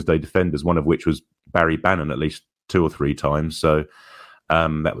Sheffield Wednesday defenders, one of which was Barry Bannon at least 2 or 3 times. So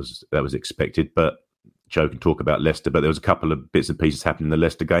that was expected. But Joe can talk about Leicester, but there was a couple of bits and pieces happening in the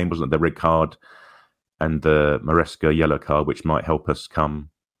Leicester game, wasn't it? The red card and the Maresca yellow card, which might help us come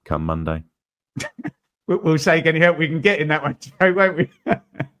Monday. we'll take any help we can get in that one, Joe, won't we?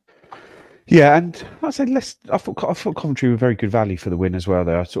 Yeah, and I said I thought Coventry were very good value for the win as well.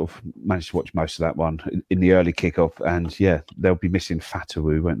 There, I sort of managed to watch most of that one in the early kickoff, and yeah, they'll be missing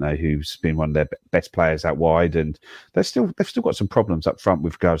Fatawu, won't they? Who's been one of their best players out wide, and they've still got some problems up front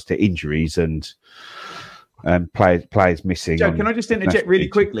with regards to injuries and players missing. Joe, can I just interject really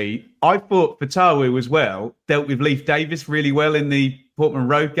quickly? I thought Fatawu as well dealt with Leif Davis really well in the Portman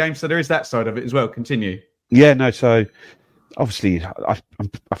Road game, so there is that side of it as well. Continue. Yeah, no. So obviously, I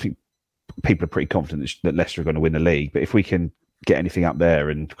think people are pretty confident that Leicester are going to win the league. But if we can get anything up there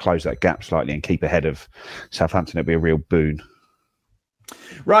and close that gap slightly and keep ahead of Southampton, it'll be a real boon.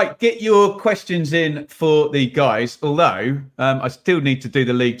 Right, get your questions in for the guys. Although I still need to do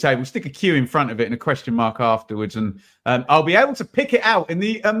the league table. Stick a Q in front of it and a question mark afterwards. And I'll be able to pick it out in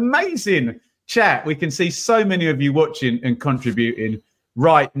the amazing chat. We can see so many of you watching and contributing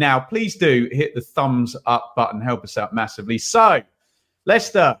right now. Please do hit the thumbs up button. Help us out massively. So,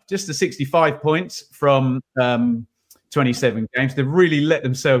 Leicester, just the 65 points from 27 games. They've really let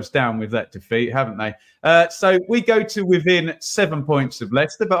themselves down with that defeat, haven't they? So we go to within 7 points of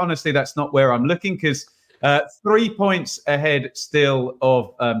Leicester, but honestly, that's not where I'm looking because 3 points ahead still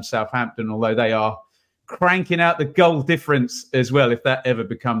of Southampton, although they are cranking out the goal difference as well, if that ever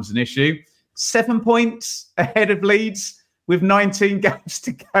becomes an issue. 7 points ahead of Leeds with 19 games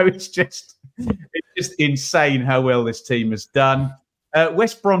to go. It's just insane how well this team has done.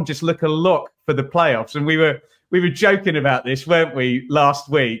 West Brom just look a lock for the playoffs. And we were joking about this, weren't we, last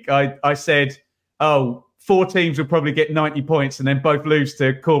week? I said, 4 teams will probably get 90 points and then both lose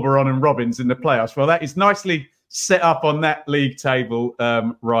to Corberon and Robbins in the playoffs. Well, that is nicely set up on that league table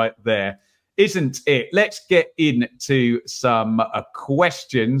right there, isn't it? Let's get into some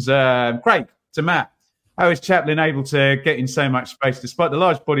questions. Craig, to Matt. How is Chaplin able to get in so much space despite the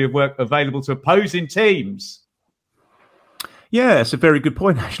large body of work available to opposing teams? Yeah, it's a very good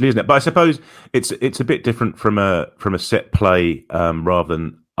point, actually, isn't it? But I suppose it's a bit different from a set play rather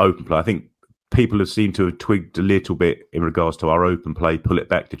than open play. I think people have seemed to have twigged a little bit in regards to our open play, pull it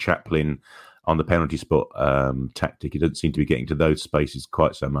back to Chaplin on the penalty spot tactic. He doesn't seem to be getting to those spaces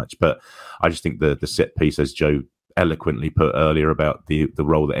quite so much. But I just think the set piece, as Joe eloquently put earlier about the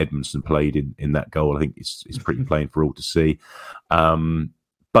role that Edmondson played in that goal, I think it's pretty plain for all to see.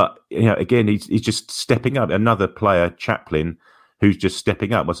 But again, he's just stepping up. Another player, Chaplin, who's just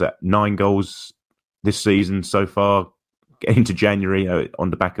stepping up. What's that? 9 goals this season so far, getting to January on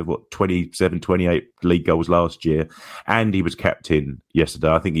the back of 27, 28 league goals last year, and he was captain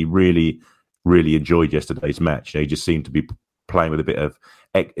yesterday. I think he really, really enjoyed yesterday's match. He just seemed to be playing with a bit of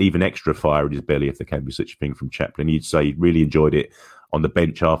even extra fire in his belly, if there can be such a thing, from Chaplin. You'd say he really enjoyed it. On the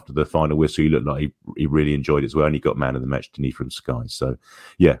bench after the final whistle, he looked like he really enjoyed it as well, and he got man of the match, didn't he, from Sky? So,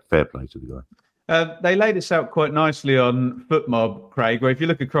 yeah, fair play to the guy. They laid this out quite nicely on FootMob, Craig, where if you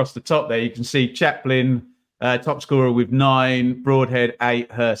look across the top there, you can see Chaplin, top scorer with 9, Broadhead 8,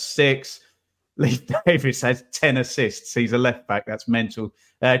 Hurst 6. Leif Davis has 10 assists. He's a left back. That's mental.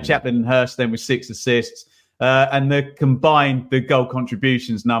 Chaplin and Hurst then with 6 assists. And the goal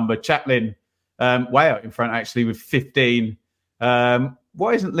contributions number, Chaplin way out in front, actually, with 15.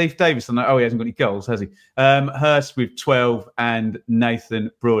 Why isn't Leif Davis on that? Oh, he hasn't got any goals, has he? Hurst with 12 and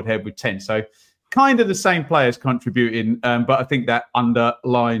Nathan Broadhead with 10. So kind of the same players contributing, but I think that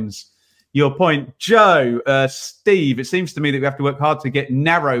underlines your point. Joe, Steve, it seems to me that we have to work hard to get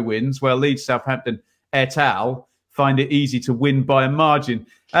narrow wins, where Leeds, Southampton, et al. Find it easy to win by a margin.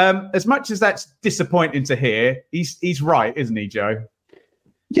 As much as that's disappointing to hear, he's right, isn't he, Joe?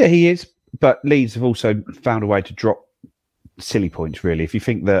 Yeah, he is. But Leeds have also found a way to drop silly points, really. If you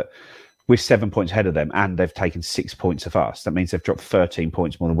think that we're 7 points ahead of them and they've taken 6 points of us, that means they've dropped 13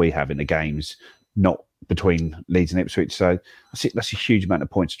 points more than we have in the games, not between Leeds and Ipswich. So that's a huge amount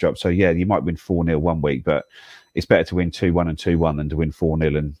of points to drop. So, yeah, you might win 4-0 one week, but it's better to win 2-1 and 2-1 than to win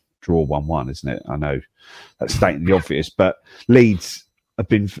 4-0 and draw 1-1, isn't it? I know that's stating the obvious, but Leeds have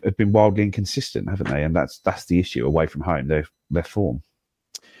been wildly inconsistent, haven't they? And that's the issue away from home, their form.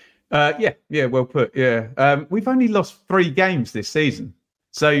 Yeah, well put. Yeah, we've only lost 3 games this season.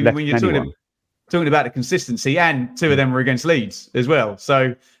 So when you're talking about the consistency, and 2 of them were against Leeds as well.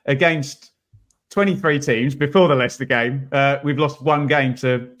 So against 23 teams before the Leicester game, we've lost 1 game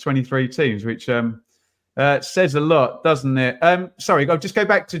to 23 teams, which says a lot, doesn't it? Sorry, I'll just go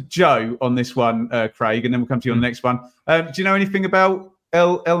back to Joe on this one, Craig, and then we'll come to you on the next one. Do you know anything about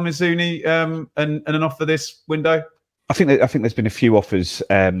El Mizuni and an offer this window? I think there's been a few offers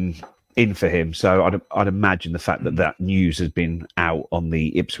in for him. So I'd imagine the fact that news has been out on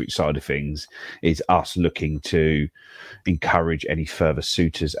the Ipswich side of things is us looking to encourage any further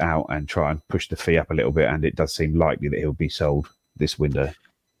suitors out and try and push the fee up a little bit. And it does seem likely that he'll be sold this window.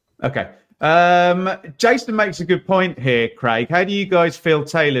 Okay. Jason makes a good point here, Craig. How do you guys feel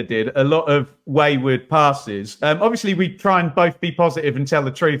Taylor did? A lot of wayward passes. Obviously, we try and both be positive and tell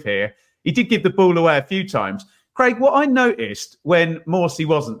the truth here. He did give the ball away a few times. Craig, what I noticed when Morsey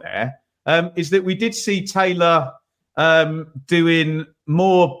wasn't there is that we did see Taylor doing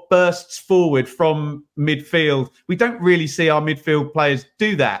more bursts forward from midfield. We don't really see our midfield players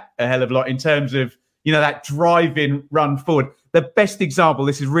do that a hell of a lot in terms of, that driving run forward. The best example,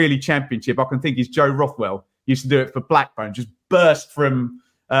 this is really Championship, I can think, is Joe Rothwell. Used to do it for Blackburn, just burst from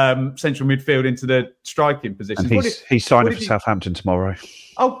central midfield into the striking position. And he's signing for Southampton tomorrow.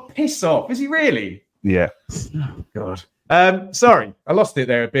 Oh, piss off. Is he really? Yeah. Oh, God. Sorry, I lost it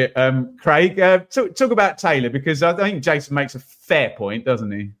there a bit. Craig, talk about Taylor, because I think Jason makes a fair point,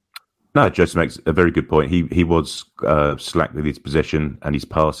 doesn't he? No, Jason makes a very good point. He was slack with his possession and his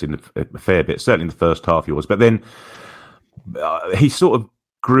passing a fair bit. Certainly in the first half he was. But then he sort of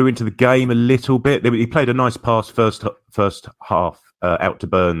grew into the game a little bit. He played a nice pass first half out to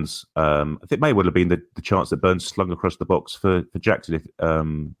Burns. I think it may well have been the chance that Burns slung across the box for Jackson,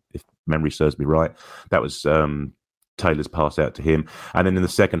 if memory serves me right. That was Taylor's pass out to him. And then in the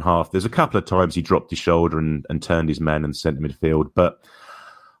second half, there's a couple of times he dropped his shoulder and turned his man in the centre midfield. But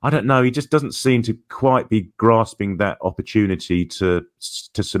I don't know, he just doesn't seem to quite be grasping that opportunity to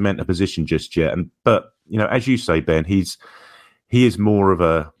cement a position just yet. But as you say, Ben, he is more of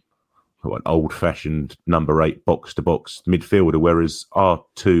an old-fashioned number 8 box-to-box midfielder, whereas our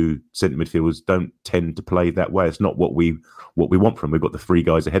two centre midfielders don't tend to play that way. It's not what we want from them. We've got the 3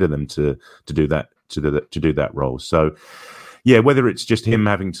 guys ahead of them to do that role. So, yeah, whether it's just him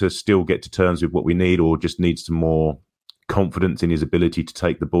having to still get to terms with what we need, or just needs some more confidence in his ability to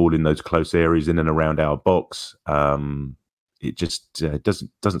take the ball in those close areas in and around our box. It just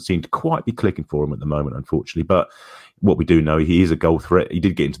doesn't seem to quite be clicking for him at the moment, unfortunately. But what we do know, he is a goal threat. He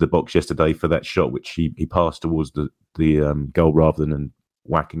did get into the box yesterday for that shot, which he passed towards the goal rather than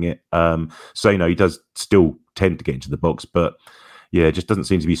whacking it. So, he does still tend to get into the box. But, yeah, it just doesn't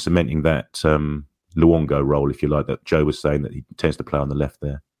seem to be cementing that Luongo role, if you like, that Joe was saying, that he tends to play on the left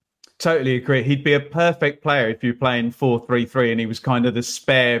there. Totally agree. He'd be a perfect player if you're playing 4-3-3 and he was kind of the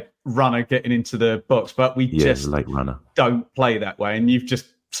spare runner getting into the box. But we just late runner. Don't play that way. And you've just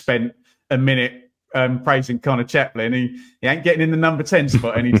spent a minute praising Connor Chaplin. He ain't getting in the number 10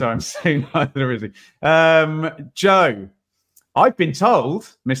 spot anytime soon, either, is he? Joe, I've been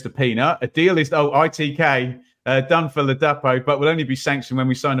told, Mr. Peanut, a deal is ITK done for Ladapo, but will only be sanctioned when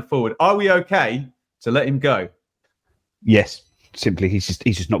we sign a forward. Are we okay to let him go? Yes. Simply, he's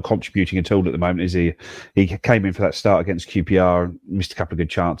just not contributing at all at the moment, is he? He came in for that start against QPR, missed a couple of good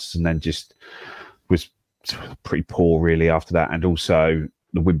chances, and then just was pretty poor really after that. And also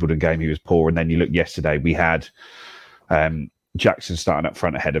the Wimbledon game, he was poor. And then you look yesterday, we had Jackson starting up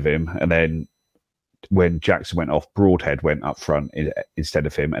front ahead of him, and then when Jackson went off, Broadhead went up front instead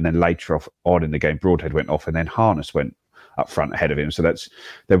of him, and then later on in the game, Broadhead went off, and then Harness went up front ahead of him. So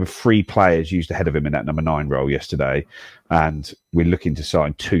there were 3 players used ahead of him in that number 9 role yesterday, and we're looking to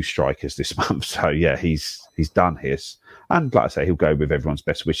sign 2 strikers this month. So yeah, he's done his, and like I say, he'll go with everyone's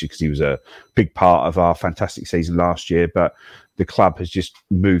best wishes because he was a big part of our fantastic season last year. But the club has just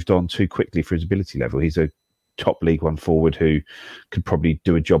moved on too quickly for his ability level. He's a top League One forward who could probably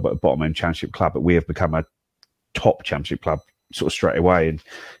do a job at a bottom end Championship club, but we have become a top Championship club sort of straight away,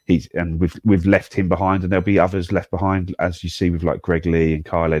 and we've left him behind, and there'll be others left behind, as you see with like Greg Lee and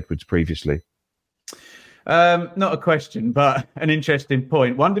Kyle Edwards previously. Not a question, but an interesting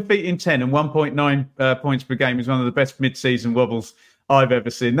point. 1 defeat in 10 and 1.9 points per game is one of the best mid-season wobbles I've ever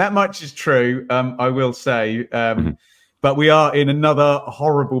seen. That much is true, I will say. But we are in another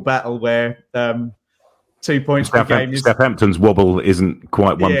horrible battle where 2 points per game is... Southampton's wobble isn't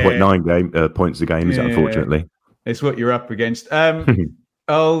quite 1.9 points a game, is it, unfortunately? It's what you're up against. Let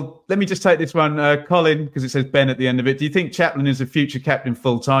me just take this one, Colin, because it says Ben at the end of it. Do you think Chaplin is a future captain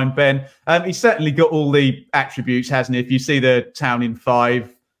full-time, Ben? He's certainly got all the attributes, hasn't he? If you see the Town in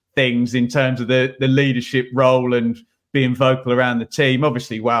 5 things in terms of the leadership role and being vocal around the team.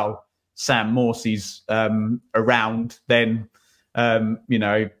 Obviously, while Sam Morsey's around, then,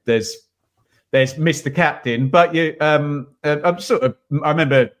 there's Mr. Captain. But I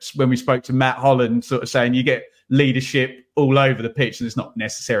remember when we spoke to Matt Holland sort of saying you get leadership all over the pitch, and it's not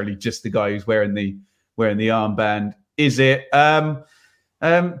necessarily just the guy who's wearing the armband, is it?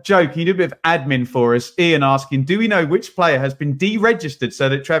 Joe, can you do a bit of admin for us? Ian asking, do we know which player has been deregistered so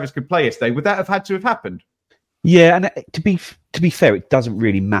that Travis could play yesterday? Would that have had to have happened? Yeah, and to be fair, it doesn't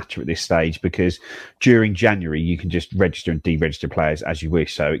really matter at this stage because during January you can just register and deregister players as you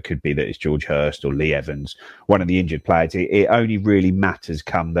wish. So it could be that it's George Hurst or Lee Evans, one of the injured players. It only really matters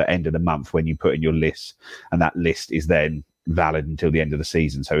come the end of the month when you put in your list, and that list is then valid until the end of the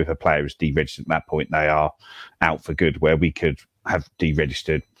season. So if a player is deregistered at that point, they are out for good. Where we could have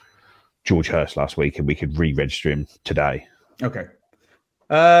deregistered George Hurst last week and we could re-register him today. Okay.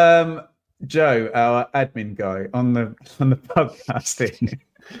 Joe, our admin guy on the podcasting.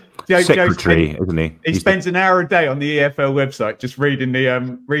 Secretary, isn't he? He spends an hour a day on the EFL website just reading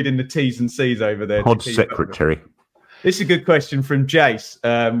the T's and C's over there. Pod secretary. This is a good question from Jace,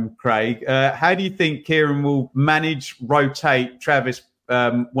 Craig. How do you think Kieran will manage, rotate Travis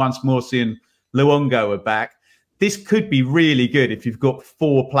once Morsey and Luongo are back? This could be really good if you've got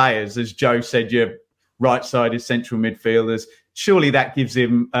 4 players, as Joe said, your right-sided central midfielders. Surely that gives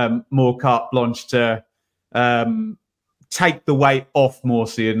him more carte blanche to take the weight off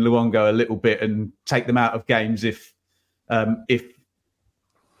Morsey and Luongo a little bit and take them out of games if the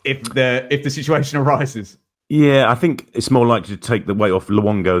situation arises. Yeah, I think it's more likely to take the weight off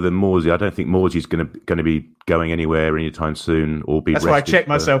Luongo than Morsey. I don't think Morsey's going to be going anywhere anytime soon or be. That's why I checked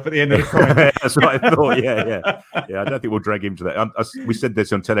myself at the end of the comment. That's what I thought. Yeah. I don't think we'll drag him to that. We said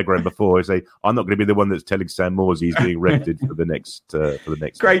this on Telegram before. I say I'm not going to be the one that's telling Sam Morsey he's being rested for the next.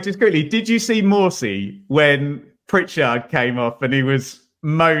 Great, just quickly. Did you see Morsey when Pritchard came off and he was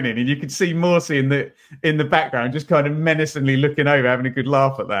moaning, and you could see Morsey in the background, just kind of menacingly looking over, having a good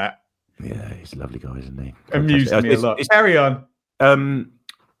laugh at that. Yeah, he's a lovely guy, isn't he? Amused me a lot. Carry on.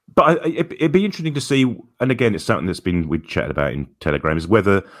 But it'd be interesting to see, and again, it's something we've chatted about in Telegram, is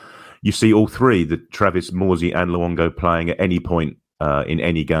whether you see all three, the Travis, Morsey and Luongo, playing at any point in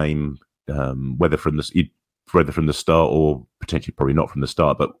any game, whether from the start or potentially probably not from the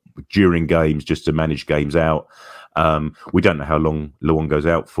start, but during games, just to manage games out. We don't know how long Luongo's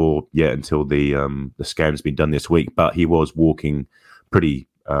out for yet until the scan's been done this week, but he was walking pretty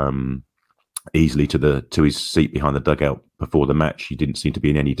easily to his seat behind the dugout before the match. He didn't seem to be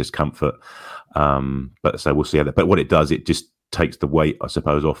in any discomfort. But so we'll see how that. But what it does, it just takes the weight, I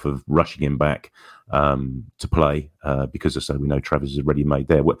suppose, off of rushing him back to play because, as I say, we know Travis is already made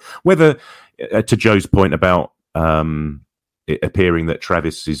there. Whether to Joe's point about it appearing that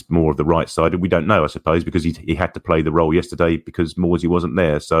Travis is more of the right side, we don't know, I suppose, because he had to play the role yesterday because Morsey wasn't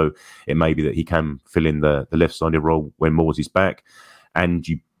there. So it may be that he can fill in the left-sided role when Morsey's back. And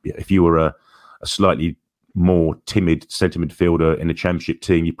if you were a slightly more timid centre midfielder in a championship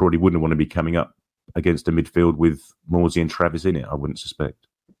team, you probably wouldn't want to be coming up against a midfield with Morsey and Travis in it, I wouldn't suspect.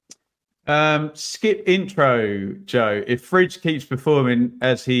 Skip intro, Joe. If Fridge keeps performing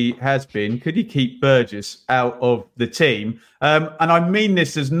as he has been, could he keep Burgess out of the team? And I mean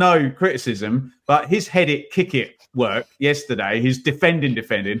this as no criticism, but his kick-it work yesterday, his defending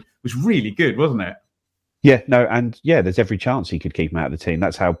was really good, wasn't it? Yeah, no, and yeah, there's every chance he could keep him out of the team.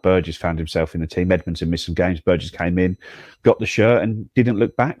 That's how Burgess found himself in the team. Edmondson missed some games. Burgess came in, got the shirt, and didn't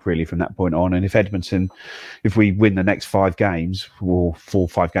look back really from that point on. And if we win the next 5 games, or 4 or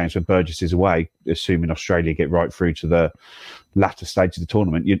 5 games when Burgess is away, assuming Australia get right through to the latter stage of the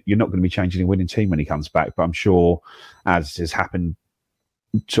tournament, you're not going to be changing a winning team when he comes back. But I'm sure, as has happened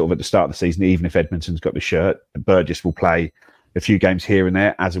sort of at the start of the season, even if Edmondson's got the shirt, Burgess will play a few games here and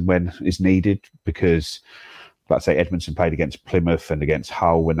there as and when is needed, because, like I say, Edmondson played against Plymouth and against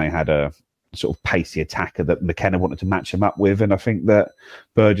Hull when they had a sort of pacey attacker that McKenna wanted to match him up with, and I think that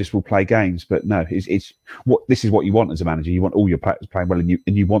Burgess will play games. But no, this is what you want as a manager. You want all your players playing well, and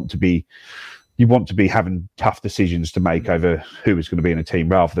you want to be having tough decisions to make over who is going to be in a team,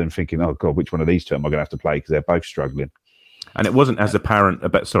 rather than thinking, oh God, which one of these two am I going to have to play, because they're both struggling. And it wasn't as apparent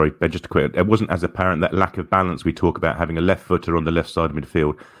about, sorry, Ben, just to quit, it wasn't as apparent, that lack of balance we talk about, having a left footer on the left side of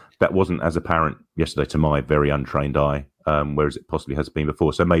midfield, that wasn't as apparent yesterday to my very untrained eye, whereas it possibly has been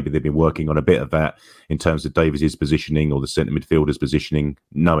before. So maybe they've been working on a bit of that in terms of Davies' positioning or the centre midfielder's positioning,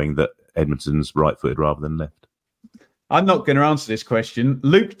 knowing that Edmondson's right footed rather than left. I'm not going to answer this question.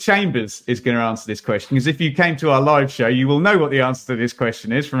 Luke Chambers is going to answer this question, because if you came to our live show, you will know what the answer to this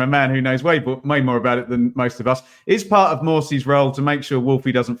question is from a man who knows way more about it than most of us. Is part of Morsey's role to make sure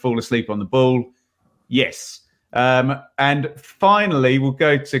Wolfie doesn't fall asleep on the ball? Yes. And finally, we'll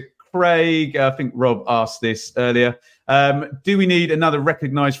go to Craig. I think Rob asked this earlier. Do we need another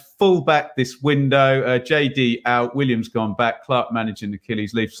recognised fullback this window? JD out, Williams gone back, Clark managing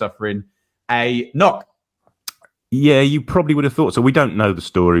Achilles, Leaf suffering a knock. Yeah, you probably would have thought so. We don't know the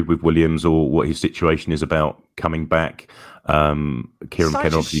story with Williams or what his situation is about coming back. Kieran Such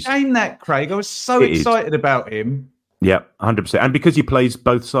McKenna, a obviously, shame that, Craig. I was so excited about him. Yeah, 100%. And because he plays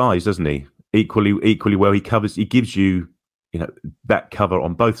both sides, doesn't he? Equally well. He gives you, that cover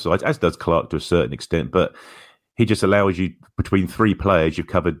on both sides, as does Clark to a certain extent. But he just allows you, between three players, you've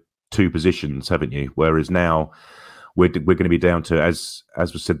covered two positions, haven't you? Whereas now we're going to be down to, as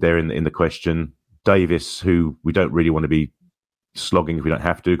was said there in the question, Davis, who we don't really want to be slogging if we don't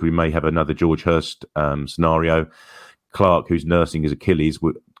have to, because we may have another George Hurst scenario. Clark, who's nursing his Achilles.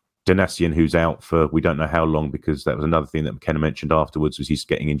 Donasian, who's out for we don't know how long, because that was another thing that McKenna mentioned afterwards, was he's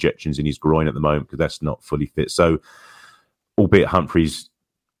getting injections in his groin at the moment because that's not fully fit. So, albeit Humphreys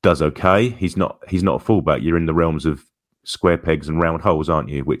does okay, he's not a fullback. You're in the realms of square pegs and round holes, aren't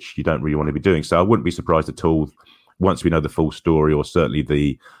you? Which you don't really want to be doing. So I wouldn't be surprised at all once we know the full story, or certainly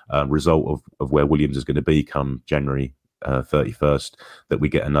the result of where Williams is going to be come January 31st, that we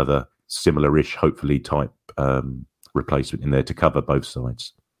get another similar-ish, hopefully, type replacement in there to cover both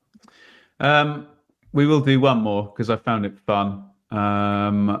sides. We will do one more because I found it fun.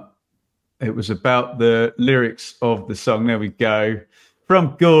 It was about the lyrics of the song. There we go.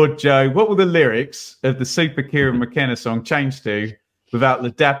 From Gord Joe, what will the lyrics of the Super Kieran McKenna song change to without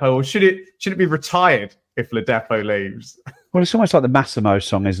Ladapo? Or should it be retired if Ladapo leaves? Well, it's almost like the Massimo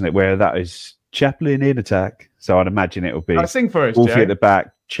song, isn't it? Where that is Chaplin in attack. So I'd imagine it'll be sing for us, Wolfie Joe. at the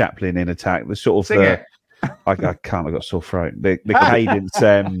back, Chaplin in attack. The sort of Sing it. I can't. I've got a sore throat. The cadence.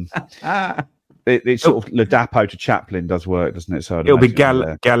 It's sort of Ladapo to Chaplin does work, doesn't it? So it'll be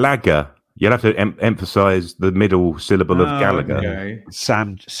Gallagher. You'll have to emphasise the middle syllable of Gallagher. Okay.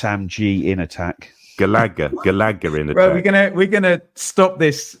 Sam G in attack. Gallagher in attack. Well, we're gonna stop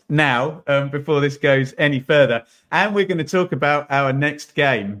this now before this goes any further, and we're going to talk about our next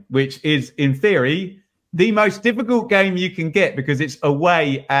game, which is in theory the most difficult game you can get because it's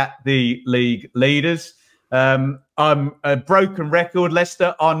away at the league leaders. I'm a broken record.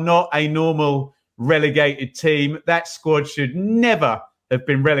 Leicester are not a normal relegated team. That squad should never have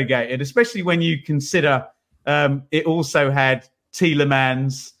been relegated, especially when you consider it also had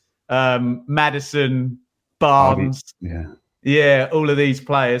Tielemans, Maddison, Barnes. Yeah, all of these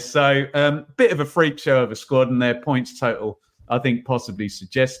players. So bit of a freak show of a squad, and their points total, I think, possibly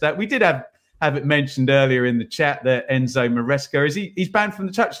suggests that. We did have it mentioned earlier in the chat that Enzo Maresca, he's banned from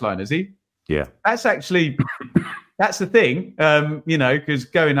the touchline, is he? Yeah. That's the thing, because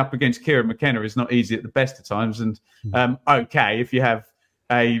going up against Kieran McKenna is not easy at the best of times. And okay, if you have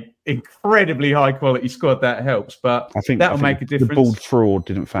a incredibly high quality squad, that helps. But I think that'll make a difference. The bald fraud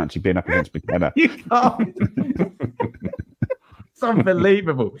didn't fancy being up against McKenna. You can't. It's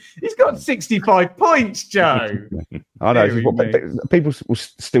unbelievable. He's got 65 points, Joe. I know. People will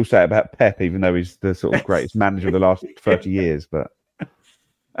still say about Pep, even though he's the sort of greatest manager of the last 30 years. But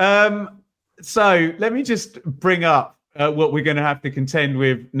so let me just bring up what we're going to have to contend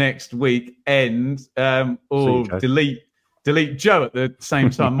with next week, or delete Joe at the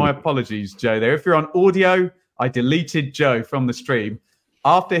same time. My apologies, Joe. There, if you're on audio, I deleted Joe from the stream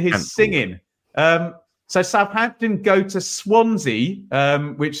after his singing. So Southampton go to Swansea,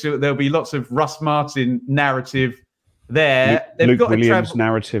 which there'll be lots of Russ Martin narrative there. Luke Williams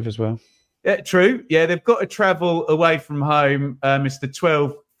narrative as well. True. Yeah, they've got to travel away from home. It's the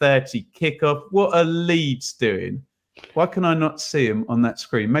 12:30 kickoff. What are Leeds doing? Why can I not see them on that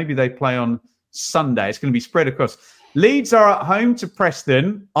screen? Maybe they play on Sunday. It's going to be spread across. Leeds are at home to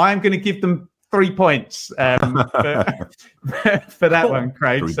Preston. I'm going to give them 3 points for that one,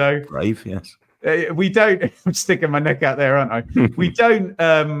 Craig. So brave, yes. We don't. I'm sticking my neck out there, aren't I? We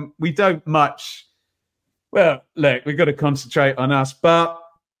don't much. Well, look, we've got to concentrate on us. But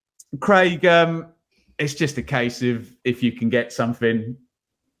Craig, it's just a case of if you can get something.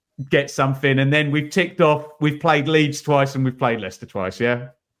 And then we've ticked off. We've played Leeds twice and we've played Leicester twice. Yeah.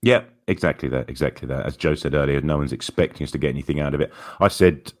 Yeah, exactly that. As Joe said earlier, no one's expecting us to get anything out of it. I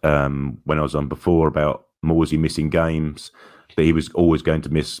said when I was on before about Morsey missing games, that he was always going to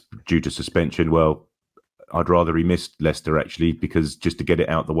miss due to suspension. Well, I'd rather he missed Leicester, actually, because just to get it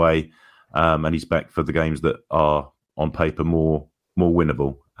out the way, and he's back for the games that are on paper more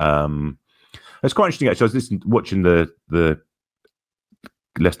winnable. It's quite interesting, actually. I was watching the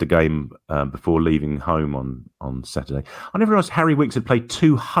Leicester game before leaving home on Saturday. I never realised Harry Winks had played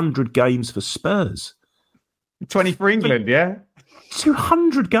 200 games for Spurs. 20 for England, yeah?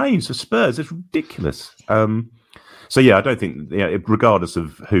 200 games for Spurs. It's ridiculous. So, yeah, I don't think, regardless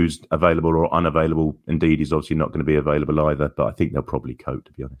of who's available or unavailable, indeed, he's obviously not going to be available either, but I think they'll probably cope,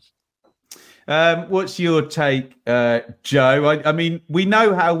 to be honest. What's your take, Joe? I mean, we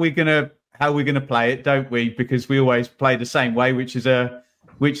know how we're gonna play it, don't we? Because we always play the same way, which is a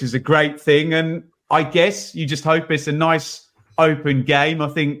great thing. And I guess you just hope it's a nice open game. I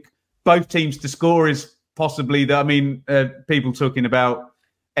think both teams to score is possibly people talking about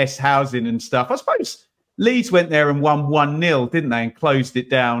housing and stuff. I suppose Leeds went there and won 1-0, didn't they? And closed it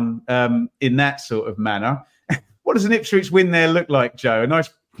down in that sort of manner. What does an Ipswich win there look like, Joe? A nice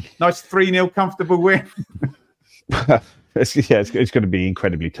 3-0 comfortable win? It's going to be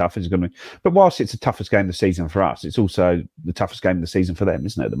incredibly tough. But whilst it's the toughest game of the season for us, it's also the toughest game of the season for them,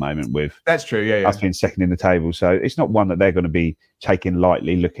 isn't it? At the moment, with that's true. Yeah, us being second in the table, so it's not one that they're going to be taking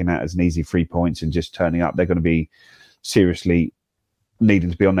lightly, looking at as an easy 3 points and just turning up. They're going to be seriously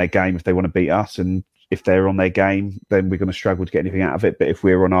needing to be on their game if they want to beat us, and if they're on their game, then we're going to struggle to get anything out of it. But if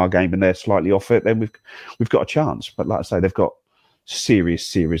we're on our game and they're slightly off it, then we've got a chance. But like I say, they've got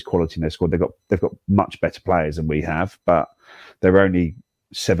serious quality in their squad. They've got much better players than we have, but they're only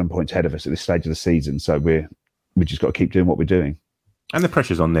 7 points ahead of us at this stage of the season. So we just got to keep doing what we're doing. And the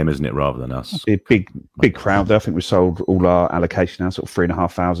pressure's on them, isn't it, rather than us? A big crowd there. I think we sold all our allocation now, sort of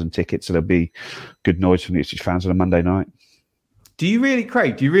 3,500 tickets. So there'll be good noise from the Ipswich fans on a Monday night. Do you really,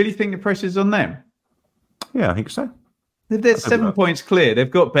 Craig? Do you really think the pressure's on them? Yeah, I think so. They're 7 points clear. They've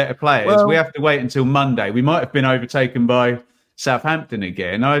got better players. Well, we have to wait until Monday. We might have been overtaken by Southampton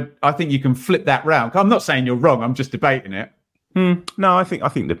again. I think you can flip that round. I'm not saying you're wrong. I'm just debating it. No, I think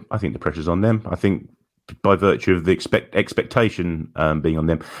the pressure's on them. I think by virtue of the expectation being on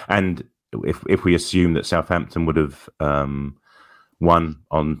them, and if we assume that Southampton would have won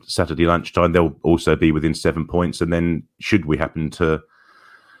on Saturday lunchtime, they'll also be within 7 points. And then, should we happen to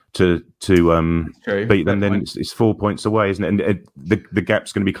beat them, then it's 4 points away, isn't it? And the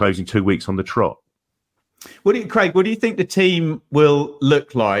gap's going to be closing 2 weeks on the trot. Craig, what do you think the team will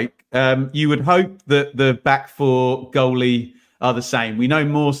look like? You would hope that the back four goalie are the same. We know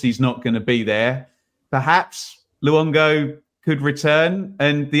Morsey's not going to be there. Perhaps Luongo could return.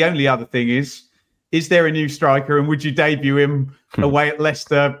 And the only other thing is there a new striker, and would you debut him away at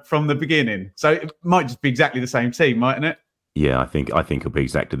Leicester from the beginning? So it might just be exactly the same team, mightn't it? Yeah, I think it'll be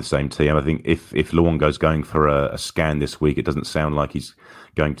exactly the same team. I think if Luongo's going for a scan this week, it doesn't sound like he's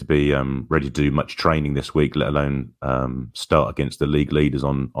going to be ready to do much training this week, let alone start against the league leaders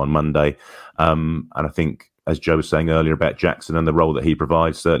on Monday. And I think, as Joe was saying earlier about Jackson and the role that he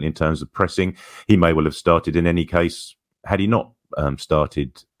provides, certainly in terms of pressing, he may well have started in any case had he not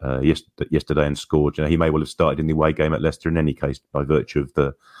started yesterday and scored. He may well have started in the away game at Leicester in any case by virtue of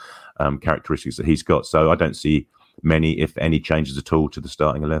the characteristics that he's got. So I don't see many, if any, changes at all to the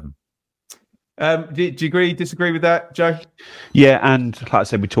starting 11. Do you agree, disagree with that, Joe? Yeah, and like I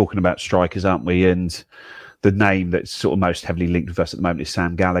said, we're talking about strikers, aren't we? And the name that's sort of most heavily linked with us at the moment is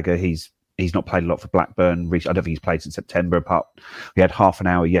Sam Gallagher. He's not played a lot for Blackburn. I don't think he's played since September. Apart, we had half an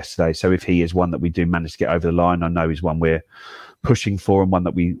hour yesterday. So if he is one that we do manage to get over the line, I know he's one we're pushing for and one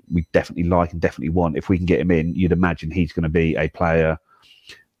that we definitely like and definitely want. If we can get him in, you'd imagine he's going to be a player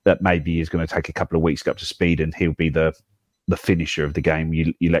that maybe is going to take a couple of weeks to get up to speed, and he'll be the finisher of the game.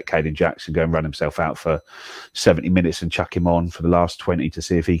 You let Caden Jackson go and run himself out for 70 minutes and chuck him on for the last 20 to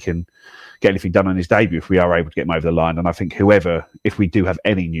see if he can get anything done on his debut, if we are able to get him over the line. And I think if we do have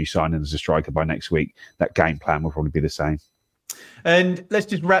any new signings as a striker by next week, that game plan will probably be the same. And let's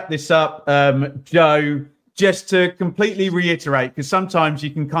just wrap this up, Joe, just to completely reiterate, because sometimes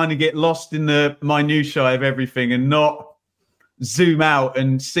you can kind of get lost in the minutiae of everything and not zoom out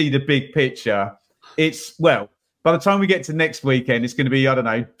and see the big picture. By the time we get to next weekend, it's going to be, I don't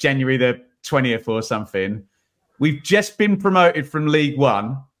know, January the 20th or something. We've just been promoted from League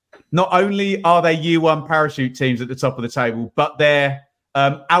One. Not only are they Year One parachute teams at the top of the table, but they're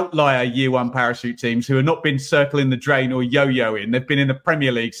outlier Year One parachute teams who have not been circling the drain or yo-yoing. They've been in the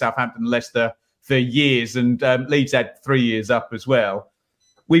Premier League, Southampton and Leicester, for years, and Leeds had 3 years up as well.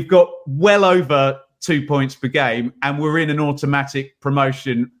 We've got well over 2 points per game, and we're in an automatic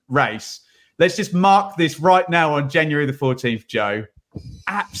promotion race. Let's just mark this right now on January the 14th, Joe.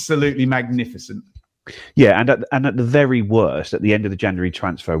 Absolutely magnificent. Yeah, and at the very worst, at the end of the January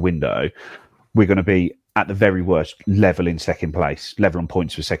transfer window, we're going to be, at the very worst, level in second place, level on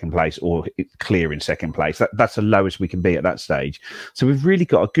points for second place, or clear in second place. That's the lowest we can be at that stage. So we've really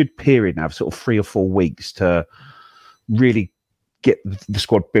got a good period now of sort of 3 or 4 weeks to really get the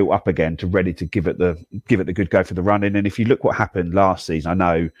squad built up again, to ready to give it the good go for the run-in. And if you look what happened last season, I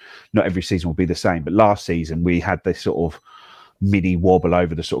know not every season will be the same, but last season we had this sort of mini wobble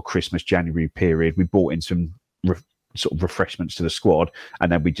over the sort of Christmas, January period. We brought in some sort of refreshments to the squad,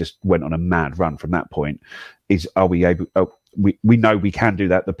 and then we just went on a mad run from that point. Are we able? We know we can do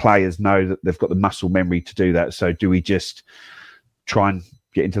that. The players know that they've got the muscle memory to do that. So do we just try and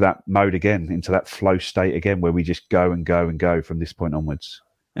get into that mode again, into that flow state again, where we just go and go and go from this point onwards?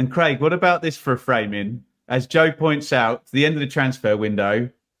 And Craig, what about this for a framing? As Joe points out, to the end of the transfer window,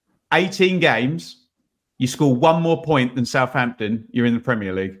 18 games, you score one more point than Southampton, you're in the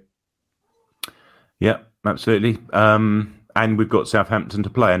Premier League. Yeah, absolutely. And we've got Southampton to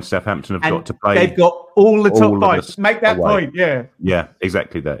play, and Southampton have got to play. They've got all the top five. Make that point, yeah. Yeah,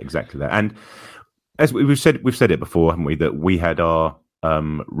 exactly that. And as we've said it before, haven't we? That we had our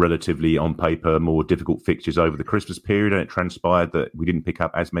relatively, on paper, more difficult fixtures over the Christmas period, and it transpired that we didn't pick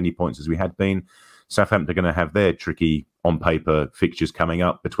up as many points as we had been. Southampton are going to have their tricky, on paper, fixtures coming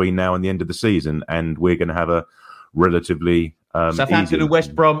up between now and the end of the season, and we're going to have a relatively Southampton and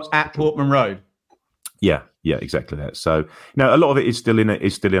West Brom at Portman Road. Yeah, exactly that. So, a lot of it is still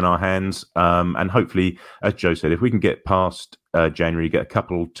in our hands, and hopefully, as Joe said, if we can get past January, get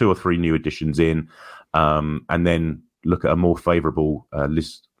two or three new additions in, and then look at a more favourable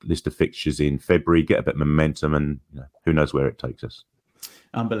list of fixtures in February, get a bit of momentum, and who knows where it takes us.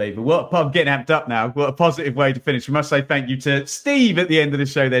 Unbelievable. I'm getting amped up now. What a positive way to finish. We must say thank you to Steve at the end of the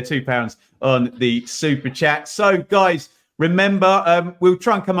show there, £2 on the super chat. So, guys, remember, we'll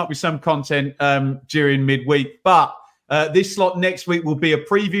try and come up with some content during midweek, but this slot next week will be a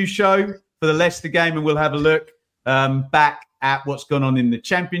preview show for the Leicester game, and we'll have a look back at what's gone on in the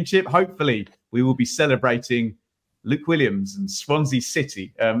Championship. Hopefully, we will be celebrating Luke Williams and Swansea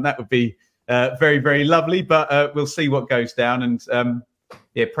City. That would be very, very lovely, but we'll see what goes down. And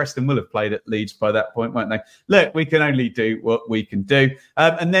Preston will have played at Leeds by that point, won't they? Look, we can only do what we can do.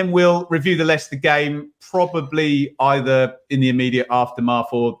 And then we'll review the Leicester game probably either in the immediate aftermath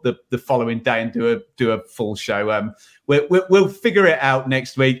or the following day and do a full show. We'll figure it out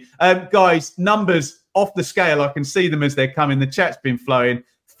next week. Guys, numbers off the scale. I can see them as they're coming. The chat's been flowing.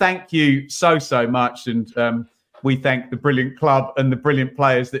 Thank you so much. And we thank the brilliant club and the brilliant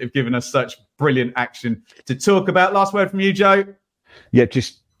players that have given us such brilliant action to talk about. Last word from you, Joe. Yeah,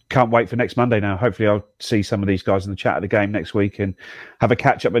 just can't wait for next Monday now. Hopefully I'll see some of these guys in the chat at the game next week and have a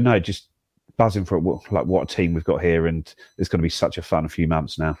catch up. But no, just buzzing for it. What a team we've got here, and it's going to be such a fun few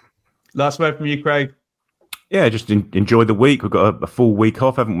months now. Last word from you, Craig. Yeah, just enjoy the week. We've got a full week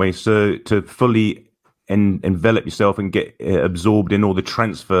off, haven't we? So to fully envelop yourself and get absorbed in all the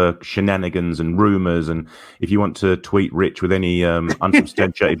transfer shenanigans and rumours. And if you want to tweet Rich with any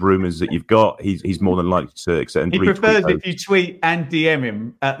unsubstantiated rumours that you've got, he's more than likely to accept. And he prefers if you tweet and DM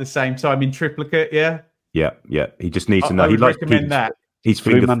him at the same time in triplicate, yeah? Yeah. He just needs to know. He'd like recommend that. He's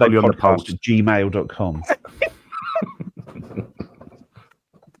finger fully on the pulse. gmail.com.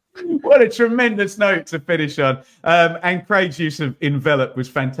 What a tremendous note to finish on. And Craig's use of envelop was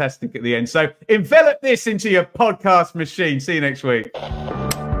fantastic at the end. So envelop this into your podcast machine. See you next week.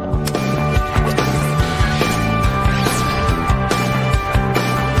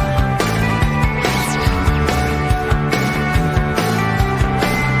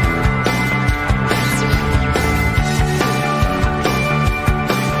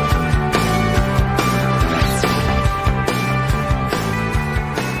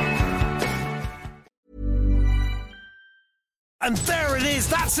 And there it is.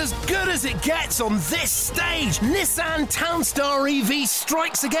 That's as good as it gets on this stage. Nissan Townstar EV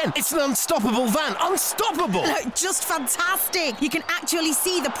strikes again. It's an unstoppable van. Unstoppable. Look, just fantastic. You can actually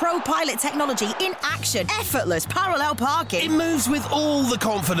see the Pro Pilot technology in action. Effortless parallel parking. It moves with all the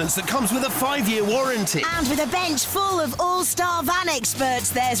confidence that comes with a 5-year warranty. And with a bench full of all-star van experts,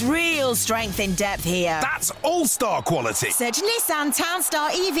 there's real strength in depth here. That's all-star quality. Search Nissan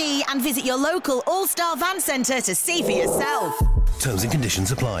Townstar EV and visit your local all-star van centre to see for yourself. Terms and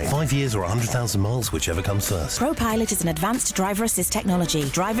conditions apply. 5 years or 100,000 miles, whichever comes first. Pro Pilot is an advanced driver assist technology.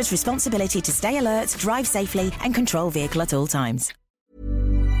 Driver's responsibility to stay alert, drive safely, and control vehicle at all times.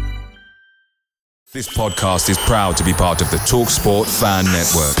 This podcast is proud to be part of the TalkSport Fan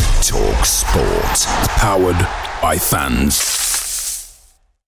Network. TalkSport. Powered by fans.